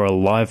myself for a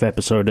live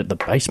episode at the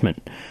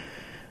Basement.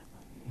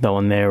 That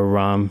one there,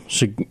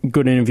 it's a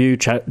good interview.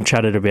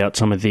 Chatted about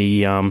some of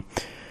the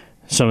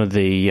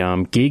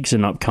gigs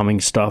and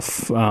upcoming stuff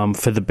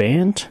for the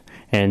band,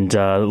 and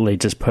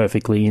leads us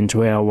perfectly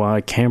into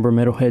our Canberra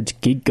Metalheads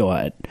gig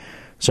guide.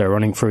 So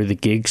running through the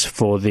gigs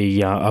for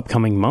the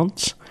upcoming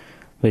months,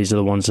 these are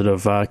the ones that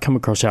have come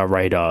across our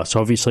radar. So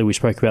obviously we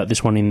spoke about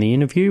this one in the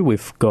interview.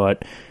 We've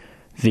got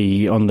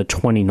on the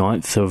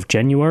 29th of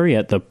January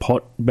at the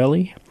Pot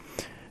Belly.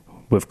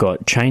 We've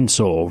got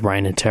Chainsaw,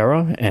 Reign of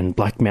Terror, and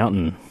Black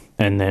Mountain.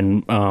 And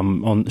then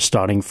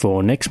starting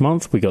for next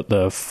month, we got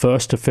the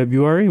 1st of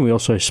February. We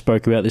also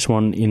spoke about this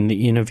one in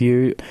the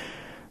interview.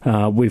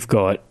 We've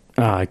got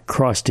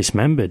Christ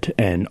Dismembered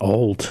and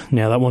Auld.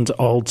 Now, that one's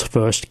Auld's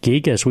first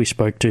gig, as we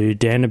spoke to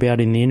Dan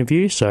about in the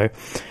interview. So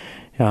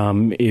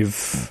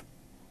if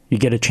you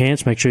get a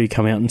chance, make sure you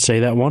come out and see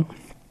that one.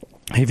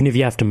 Even if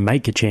you have to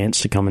make a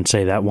chance to come and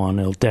see that one,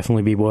 it'll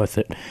definitely be worth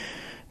it.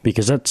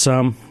 Because that's,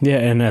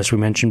 and as we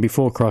mentioned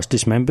before, Christ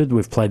Dismembered,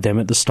 we've played them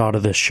at the start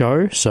of the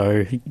show,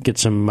 so get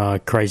some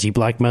crazy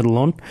black metal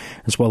on,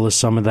 as well as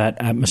some of that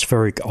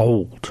atmospheric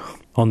Auld.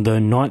 On the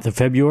 9th of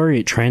February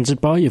at Transit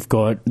Bar, you've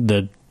got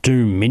the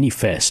Doom Mini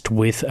Fest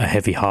with A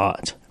Heavy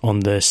Heart.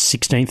 On the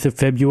 16th of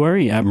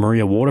February at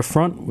Maria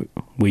Waterfront,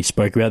 we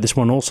spoke about this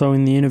one also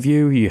in the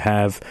interview, you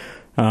have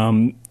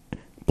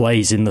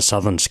Blaze in the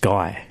Southern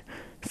Sky,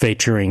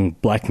 featuring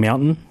Black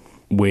Mountain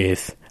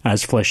with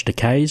As Flesh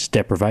Decays,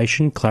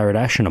 Deprivation,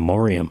 Claridash and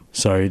Amorium.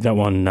 So that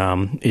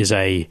one is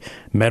a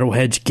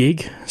Metalheads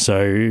gig,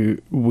 so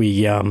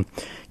we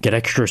get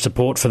extra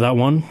support for that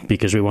one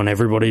because we want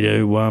everybody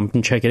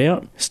to check it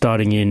out.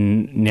 Starting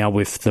in now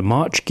with the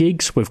March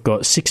gigs, we've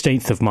got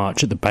 16th of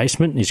March at the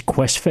Basement is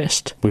Quest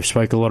Fest. We've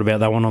spoke a lot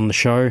about that one on the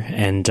show,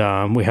 and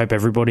we hope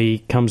everybody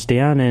comes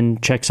down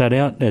and checks that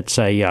out. It's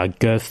a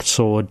Girth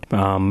Sword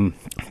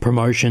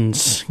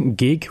Promotions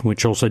gig,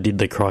 which also did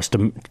the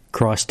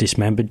Christ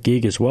Dismembered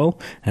gig as well,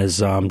 as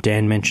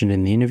Dan mentioned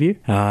in the interview.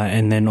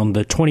 And then on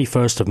the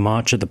 21st of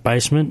March at the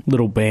Basement,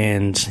 little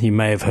band you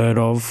may have heard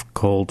of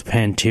called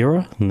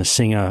Pantera, and the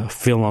singer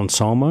Phil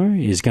Anselmo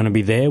is going to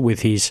be there with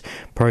his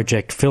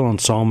project Phil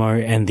Anselmo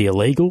and the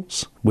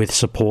Illegals, with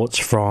supports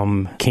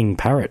from King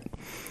Parrot.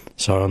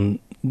 So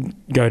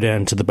go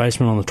down to the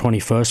Basement on the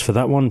 21st for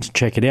that one to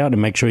check it out,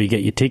 and make sure you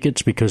get your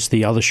tickets because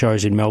the other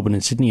shows in Melbourne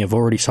and Sydney have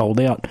already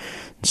sold out.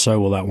 So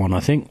will that one, I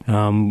think.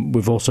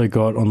 We've also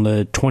got on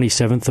the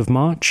 27th of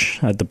March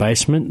at the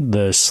Basement,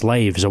 the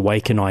Slaves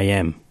Awaken I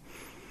Am.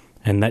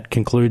 And that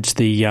concludes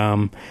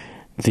the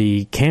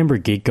Canberra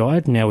gig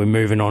guide. Now we're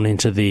moving on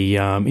into the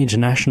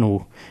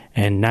international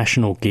and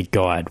national gig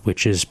guide,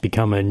 which has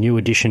become a new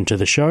addition to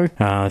the show.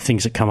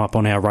 Things that come up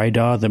on our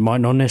radar that might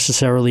not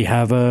necessarily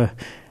have a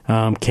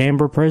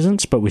Canberra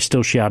presence, but we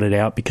still shout it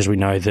out because we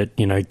know that,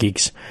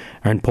 gigs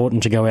are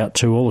important to go out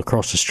to all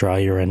across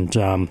Australia and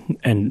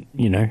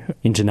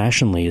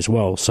internationally as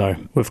well. So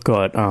we've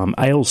got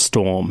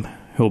Ailstorm,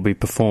 who'll be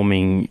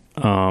performing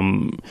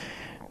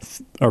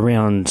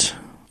around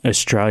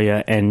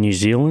Australia and New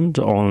Zealand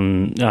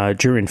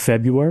during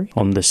February.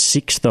 On the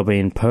 6th they'll be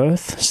in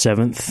Perth,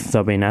 7th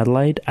they'll be in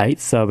Adelaide,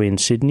 8th they'll be in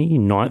Sydney,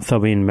 9th they'll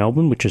be in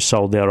Melbourne, which is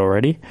sold out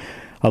already,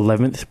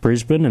 11th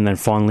Brisbane, and then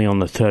finally on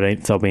the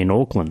 13th they'll be in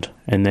Auckland.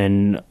 And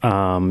then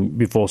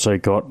we've also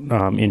got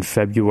in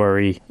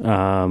February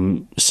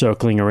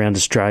circling around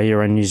Australia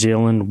and New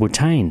Zealand,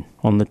 Wu-Tang.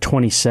 On the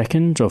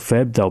 22nd of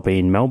Feb they'll be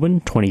in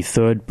Melbourne,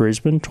 23rd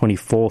Brisbane,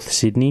 24th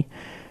Sydney,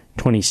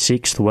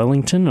 26th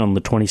Wellington, on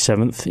the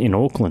 27th in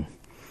Auckland.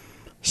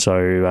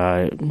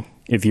 So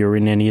if you're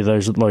in any of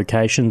those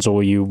locations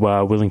or you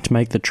are willing to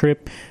make the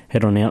trip,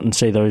 head on out and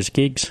see those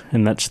gigs.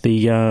 And that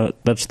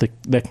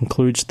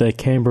concludes the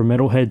Canberra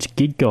Metalheads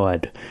gig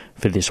guide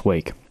for this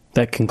week.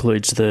 That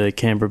concludes the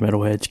Canberra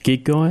Metalheads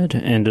gig guide,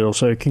 and it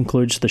also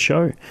concludes the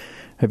show.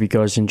 Hope you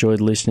guys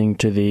enjoyed listening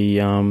to the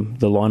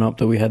lineup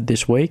that we had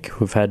this week.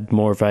 We've had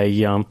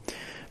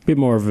bit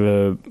more of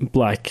a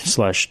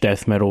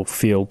black/death metal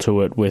feel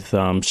to it, with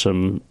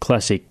some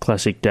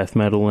classic death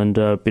metal and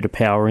a bit of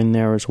power in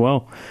there as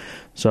well.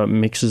 So it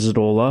mixes it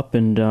all up,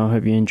 and I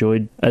hope you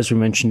enjoyed. As we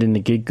mentioned in the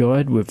gig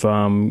guide, we've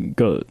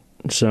got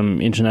some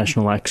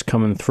international acts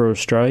coming through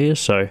Australia,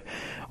 so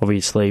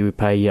obviously we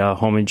pay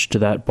homage to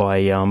that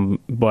by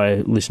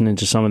listening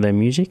to some of their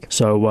music.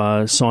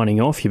 So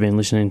signing off, you've been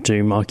listening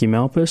to Marky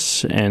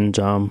Malphas, and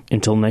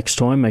until next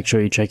time, make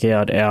sure you check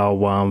out our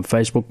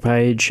Facebook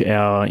page,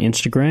 our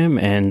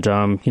Instagram,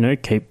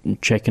 and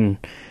keep checking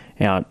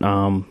out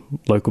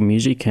local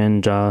music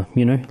and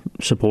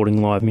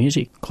supporting live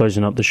music.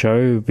 Closing up the show,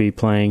 we'll be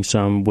playing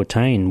some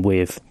Wu-Tang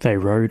with They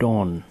Rode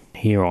On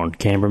here on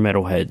Canberra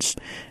Metalheads.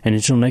 And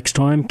until next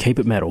time, keep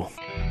it metal.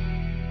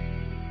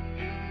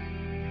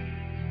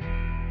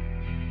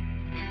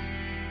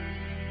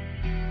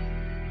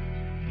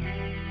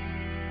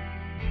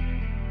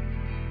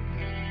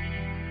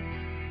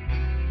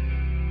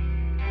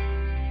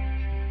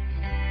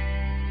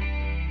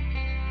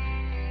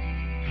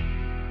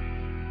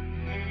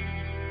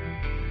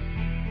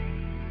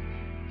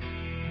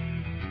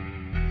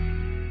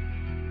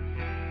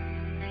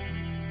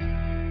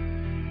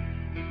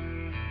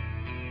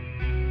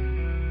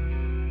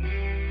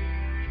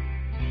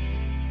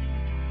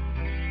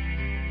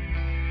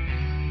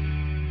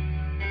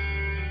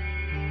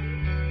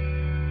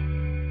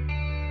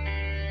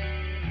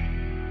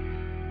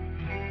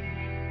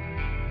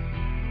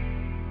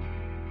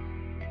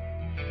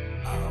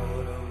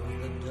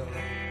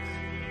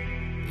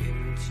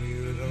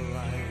 into the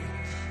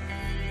light,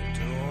 the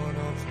dawn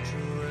of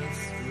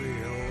truth's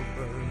real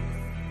birth.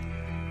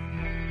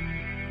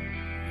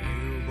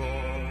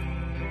 Newborn,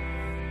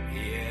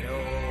 yet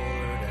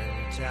old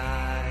and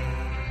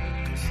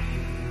tired, 'cause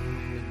you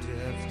knew the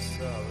depths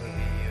of the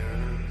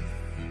earth.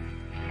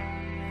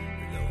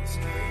 Though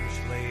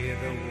strangely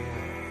the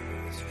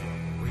waters from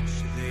which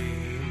they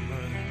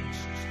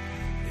emerged,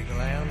 they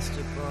glanced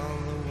upon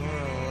the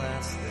world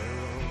as their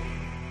own.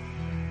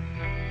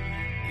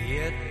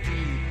 Yet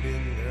deep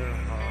in their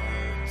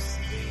hearts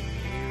they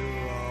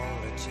knew all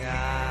the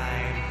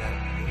time that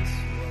this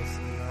was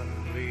not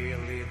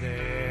really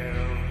their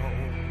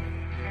home.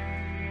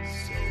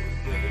 So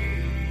they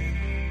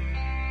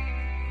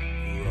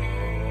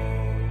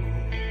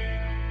rolled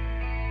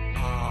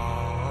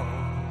on.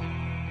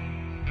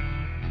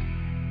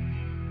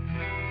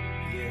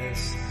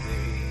 Yes,